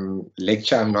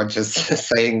lecture. I'm not just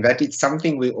saying that, it's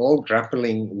something we're all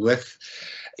grappling with,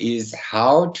 is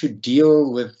how to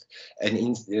deal with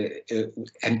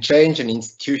and change an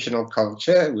institutional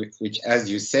culture, which, as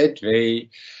you said, very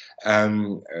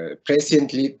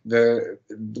presciently,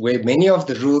 where many of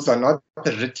the rules are not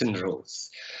the written rules,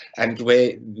 and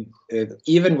where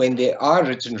even when there are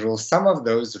written rules, some of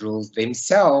those rules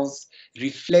themselves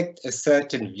reflect a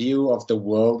certain view of the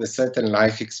world, a certain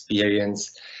life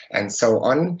experience, and so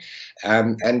on.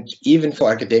 And even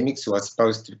for academics who are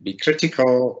supposed to be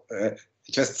critical,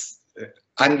 just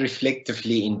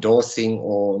unreflectively endorsing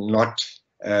or not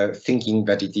thinking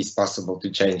that it is possible to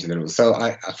change the rules. So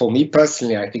for me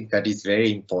personally, I think that is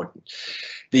very important.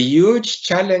 The huge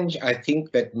challenge I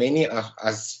think that many of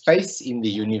us face in the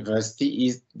university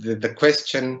is the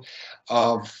question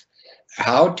of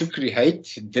how to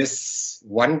create this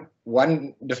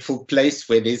wonderful place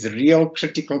where there's a real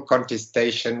critical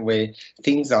contestation, where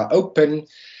things are open,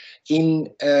 in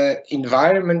an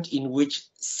environment in which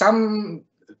some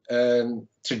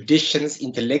traditions,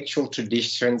 intellectual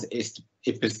traditions,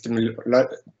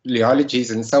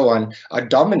 epistemologies and so on are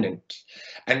dominant,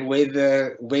 and where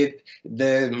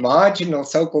the marginal,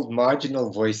 so-called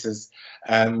marginal voices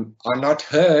are not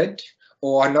heard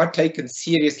or are not taken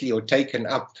seriously or taken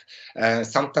up,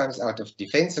 sometimes out of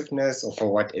defensiveness or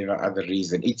for whatever other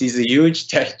reason. It is a huge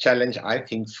challenge, I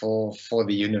think, for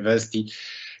the university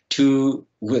to,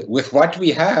 with what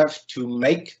we have, to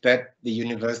make that the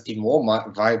university more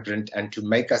vibrant and to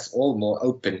make us all more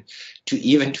open to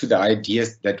even to the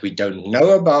ideas that we don't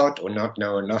know about or not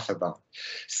know enough about.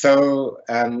 So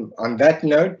on that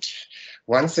note,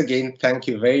 once again, thank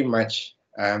you very much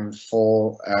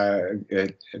for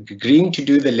agreeing to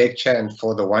do the lecture and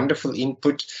for the wonderful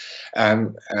input.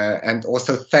 And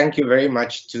also thank you very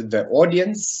much to the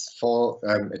audience for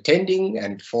attending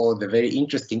and for the very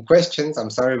interesting questions. I'm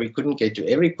sorry we couldn't get to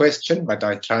every question, but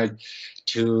I tried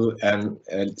to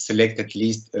select at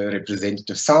least a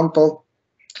representative sample.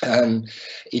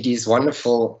 It is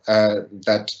wonderful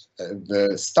that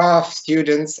the staff,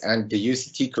 students, and the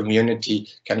UCT community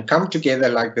can come together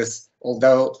like this,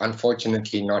 although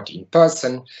unfortunately not in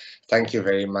person. Thank you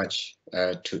very much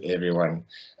to everyone,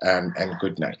 and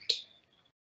good night.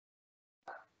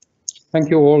 Thank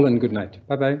you all and good night.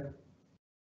 Bye-bye.